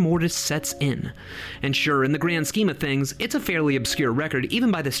Rigor Mortis Sets In. And sure, in the grand scheme of things, it's a fairly obscure record, even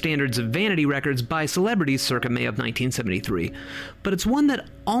by the standards of vanity records by celebrities circa May of 1973, but it's one that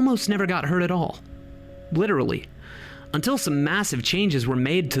almost never got heard at all. Literally. Until some massive changes were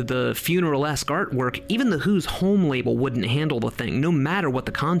made to the funeral-esque artwork, even The Who's home label wouldn't handle the thing, no matter what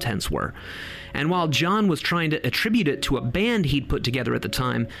the contents were. And while John was trying to attribute it to a band he'd put together at the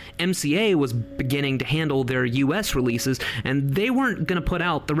time, MCA was beginning to handle their US releases, and they weren't going to put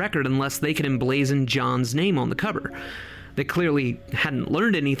out the record unless they could emblazon John's name on the cover. They clearly hadn't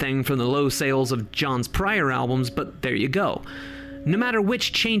learned anything from the low sales of John's prior albums, but there you go. No matter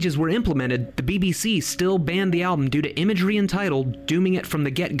which changes were implemented, the BBC still banned the album due to imagery and title dooming it from the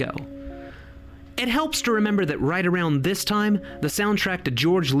get-go. It helps to remember that right around this time, the soundtrack to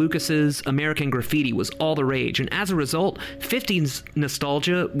George Lucas's American Graffiti was all the rage, and as a result, 50s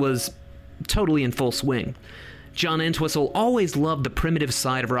nostalgia was totally in full swing. John Entwistle always loved the primitive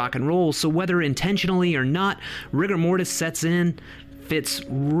side of rock and roll, so whether intentionally or not, Rigor Mortis Sets In fits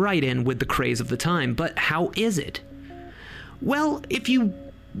right in with the craze of the time. But how is it? Well, if you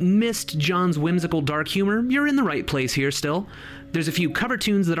missed John's whimsical dark humor, you're in the right place here still. There's a few cover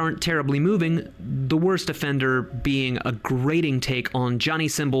tunes that aren't terribly moving, the worst offender being a grating take on Johnny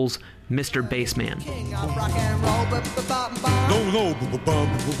Cymbal's Mr. Bassman.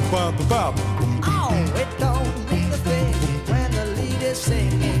 Oh, it don't mean a thing when the lead is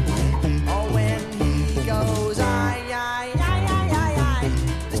singing, or when he goes,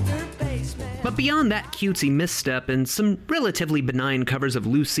 Mr. Bassman. But beyond that cutesy misstep and some relatively benign covers of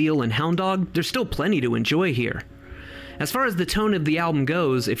Lucille and Hound Dog, there's still plenty to enjoy here. As far as the tone of the album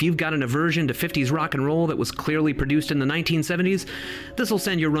goes, if you've got an aversion to 50s rock and roll that was clearly produced in the 1970s, this'll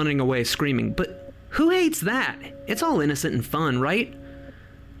send you running away screaming. But who hates that? It's all innocent and fun, right?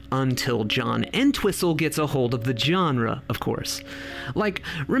 Until John Entwistle gets a hold of the genre, of course. Like,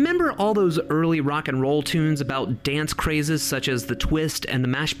 remember all those early rock and roll tunes about dance crazes such as the twist and the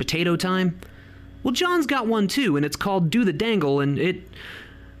mashed potato time? Well, John's got one too, and it's called Do the Dangle, and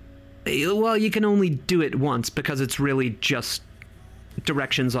well, you can only do it once because it's really just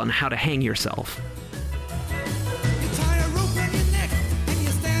directions on how to hang yourself. You tie a rope on your neck and you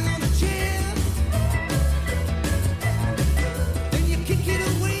stand on a chair. Then you kick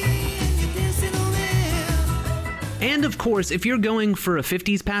it away and you're dancing on air. And of course, if you're going for a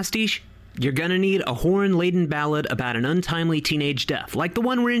 50s pastiche, you're gonna need a horn-laden ballad about an untimely teenage death, like the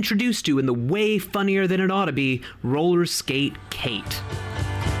one we're introduced to in the way funnier than it ought to be, Roller Skate Kate.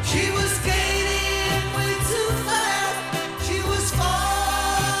 She was skating way too fast. She was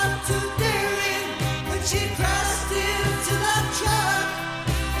far too daring when she crashed into that truck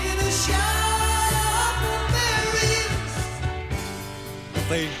in a shower of berries.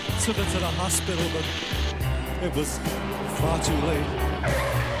 They took her to the hospital, but it was far too late.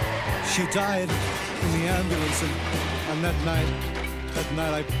 She died in the ambulance, and that night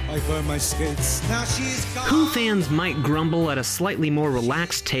I burned my skates. Now she's gone. Who fans might grumble at a slightly more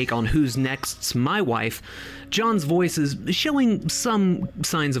relaxed take on Who's Next's My Wife. John's voice is showing some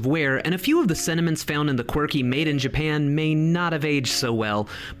signs of wear, and a few of the sentiments found in the quirky Made in Japan may not have aged so well,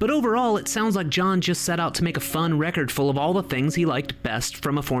 but overall it sounds like John just set out to make a fun record full of all the things he liked best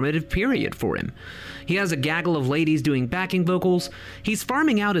from a formative period for him. He has a gaggle of ladies doing backing vocals, he's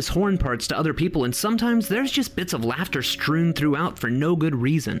farming out his horn parts to other people, and sometimes there's just bits of laughter strewn throughout for no good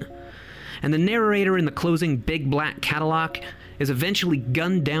reason. And the narrator in the closing big black Cadillac is eventually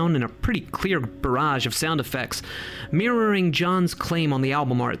gunned down in a pretty clear barrage of sound effects, mirroring John's claim on the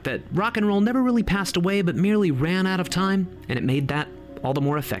album art that rock and roll never really passed away but merely ran out of time, and it made that all the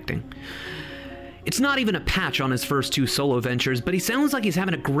more affecting. It's not even a patch on his first two solo ventures, but he sounds like he's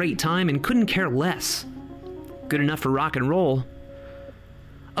having a great time and couldn't care less. Good enough for rock and roll.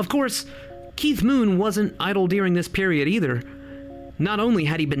 Of course, Keith Moon wasn't idle during this period either. Not only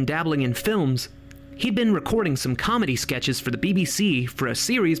had he been dabbling in films, he'd been recording some comedy sketches for the BBC for a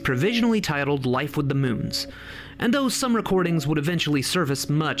series provisionally titled Life with the Moons. And though some recordings would eventually surface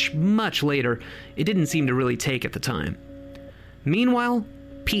much, much later, it didn't seem to really take at the time. Meanwhile,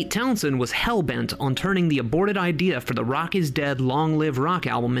 Pete Townshend was hell-bent on turning the aborted idea for the Rock is Dead Long Live Rock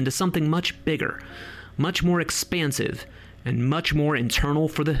album into something much bigger, much more expansive, and much more internal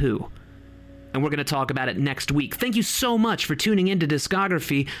for The Who. And we're going to talk about it next week. Thank you so much for tuning into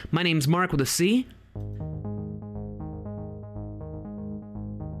Discography. My name's Mark with a C.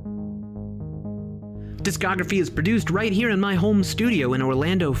 Discography is produced right here in my home studio in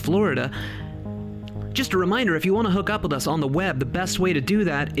Orlando, Florida. Just a reminder, if you want to hook up with us on the web, the best way to do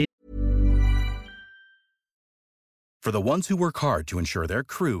that is... For the ones who work hard to ensure their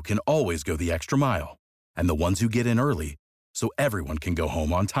crew can always go the extra mile, and the ones who get in early so everyone can go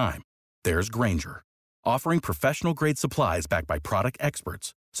home on time, there's Grainger, offering professional-grade supplies backed by product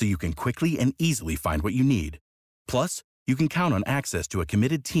experts so you can quickly and easily find what you need. Plus, you can count on access to a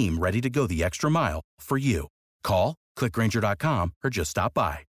committed team ready to go the extra mile for you. Call, click Grainger.com, or just stop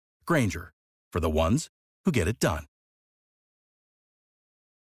by. Grainger, for the ones who get it done.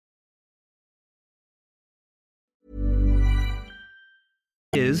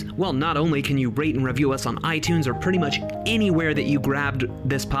 Well, not only can you rate and review us on iTunes or pretty much anywhere that you grabbed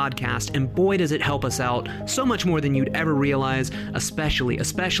this podcast, and boy does it help us out so much more than you'd ever realize,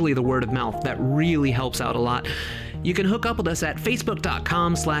 especially the word of mouth. That really helps out a lot. You can hook up with us at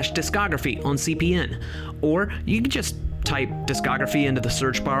facebook.com/discography on CPN, or you can just type Discography into the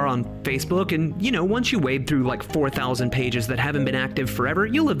search bar on Facebook, and, once you wade through like 4,000 pages that haven't been active forever,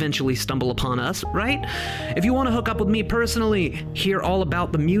 you'll eventually stumble upon us, right? If you want to hook up with me personally, hear all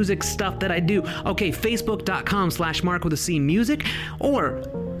about the music stuff that I do, okay, facebook.com/markwithac music, or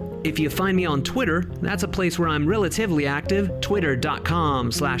if you find me on Twitter, that's a place where I'm relatively active,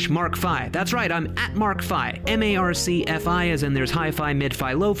 twitter.com/markfi. That's right, I'm at markfi, MARCFI, as in there's hi-fi,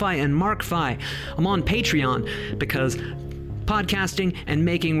 mid-fi, lo-fi, and markfi. I'm on Patreon because podcasting and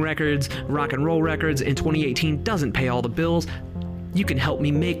making records, rock and roll records in 2018 doesn't pay all the bills. You can help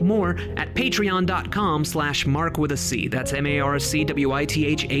me make more at patreon.com/markwithac. That's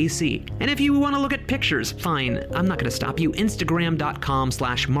MARCWITHAC. And if you want to look at pictures, fine, I'm not going to stop you.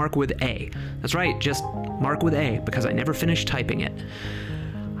 Instagram.com/markwitha. That's right, just Mark with A, because I never finished typing it.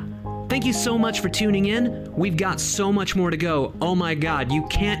 Thank you so much for tuning in. We've got so much more to go. Oh my God, you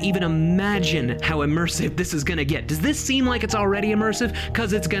can't even imagine how immersive this is going to get. Does this seem like it's already immersive?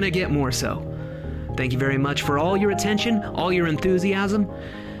 Because it's going to get more so. Thank you very much for all your attention, all your enthusiasm,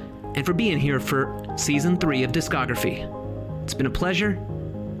 and for being here for Season 3 of Discography. It's been a pleasure,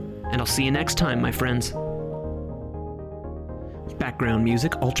 and I'll see you next time, my friends. Background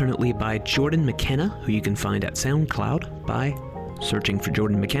music alternately by Jordan McKenna, who you can find at SoundCloud by searching for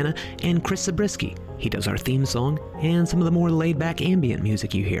Jordan McKenna, and Chris Zabriskie. He does our theme song and some of the more laid-back ambient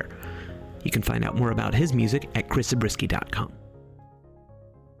music you hear. You can find out more about his music at chriszabriskie.com.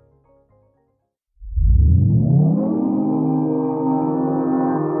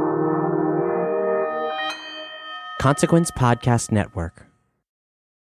 Consequence Podcast Network.